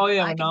I could. Oh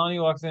yeah, when Nalini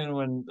walks in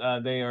when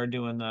they are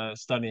doing the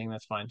studying,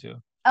 that's fine too.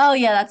 Oh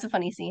yeah, that's a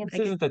funny scene.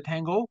 This isn't the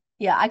tango.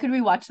 Yeah, I could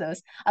rewatch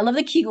those. I love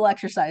the Kegel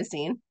exercise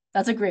scene.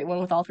 That's a great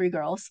one with all 3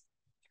 girls.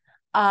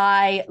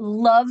 I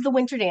love the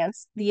winter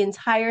dance. The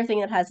entire thing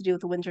that has to do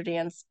with the winter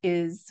dance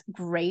is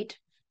great.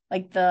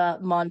 Like the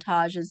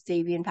montage as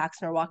Davy and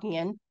Paxton are walking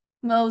in.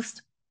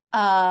 Most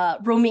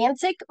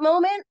romantic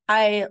moment.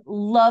 I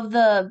love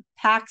the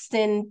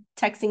Paxton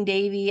texting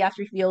Davy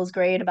after he feels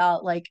great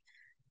about like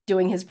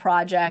doing his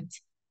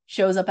project,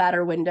 shows up at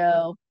her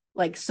window,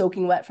 like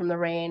soaking wet from the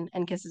rain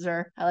and kisses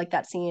her. I like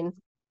that scene.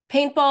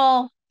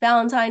 Paintball,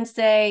 Valentine's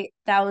Day,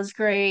 that was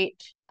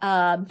great.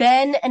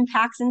 Ben and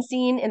Paxton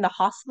scene in the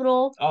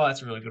hospital. Oh,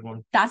 that's a really good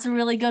one. That's a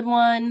really good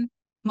one.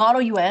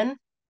 Model UN,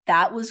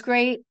 that was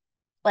great.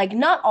 Like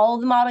not all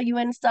of the Model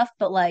UN stuff,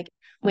 but like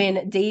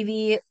when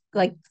Davy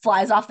like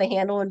flies off the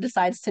handle and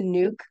decides to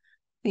nuke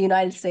the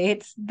United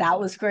States, that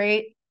was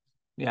great.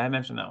 Yeah, I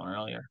mentioned that one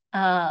earlier.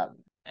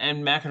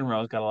 And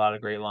McEnroe's got a lot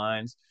of great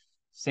lines.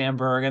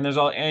 Sandberg, and there's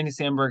all Andy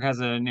Sandberg has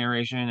a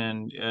narration,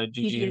 and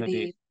Gigi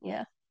Hadid.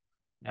 Yeah.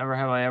 Never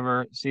Have I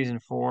Ever, season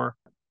 4.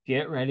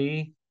 Get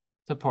ready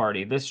to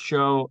party. This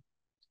show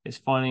is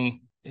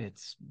funny.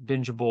 It's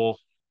bingeable.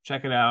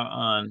 Check it out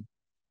on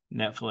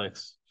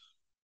Netflix.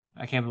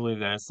 I can't believe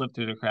that it slipped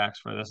through the cracks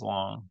for this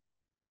long.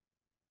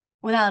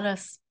 Without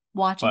us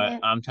watching But it.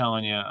 I'm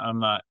telling you, I'm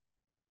not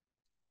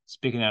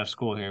speaking out of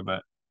school here,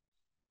 but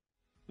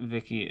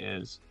Vicky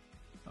is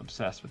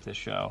obsessed with this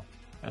show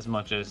as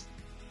much as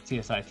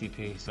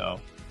TSITP. So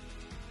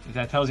if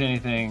that tells you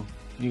anything,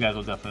 you guys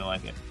will definitely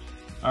like it.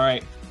 All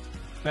right.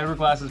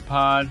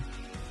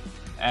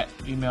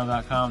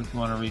 BetterWithGlassesPod@gmail.com if you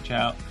want to reach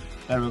out.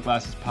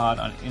 BetterWithGlassesPod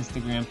on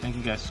Instagram. Thank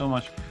you guys so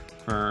much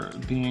for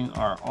being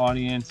our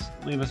audience.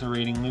 Leave us a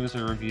rating, leave us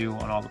a review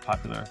on all the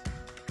popular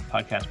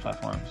podcast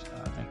platforms.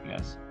 Thank you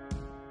guys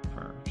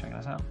for checking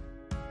us out.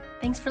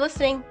 Thanks for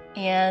listening,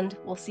 and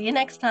we'll see you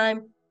next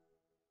time.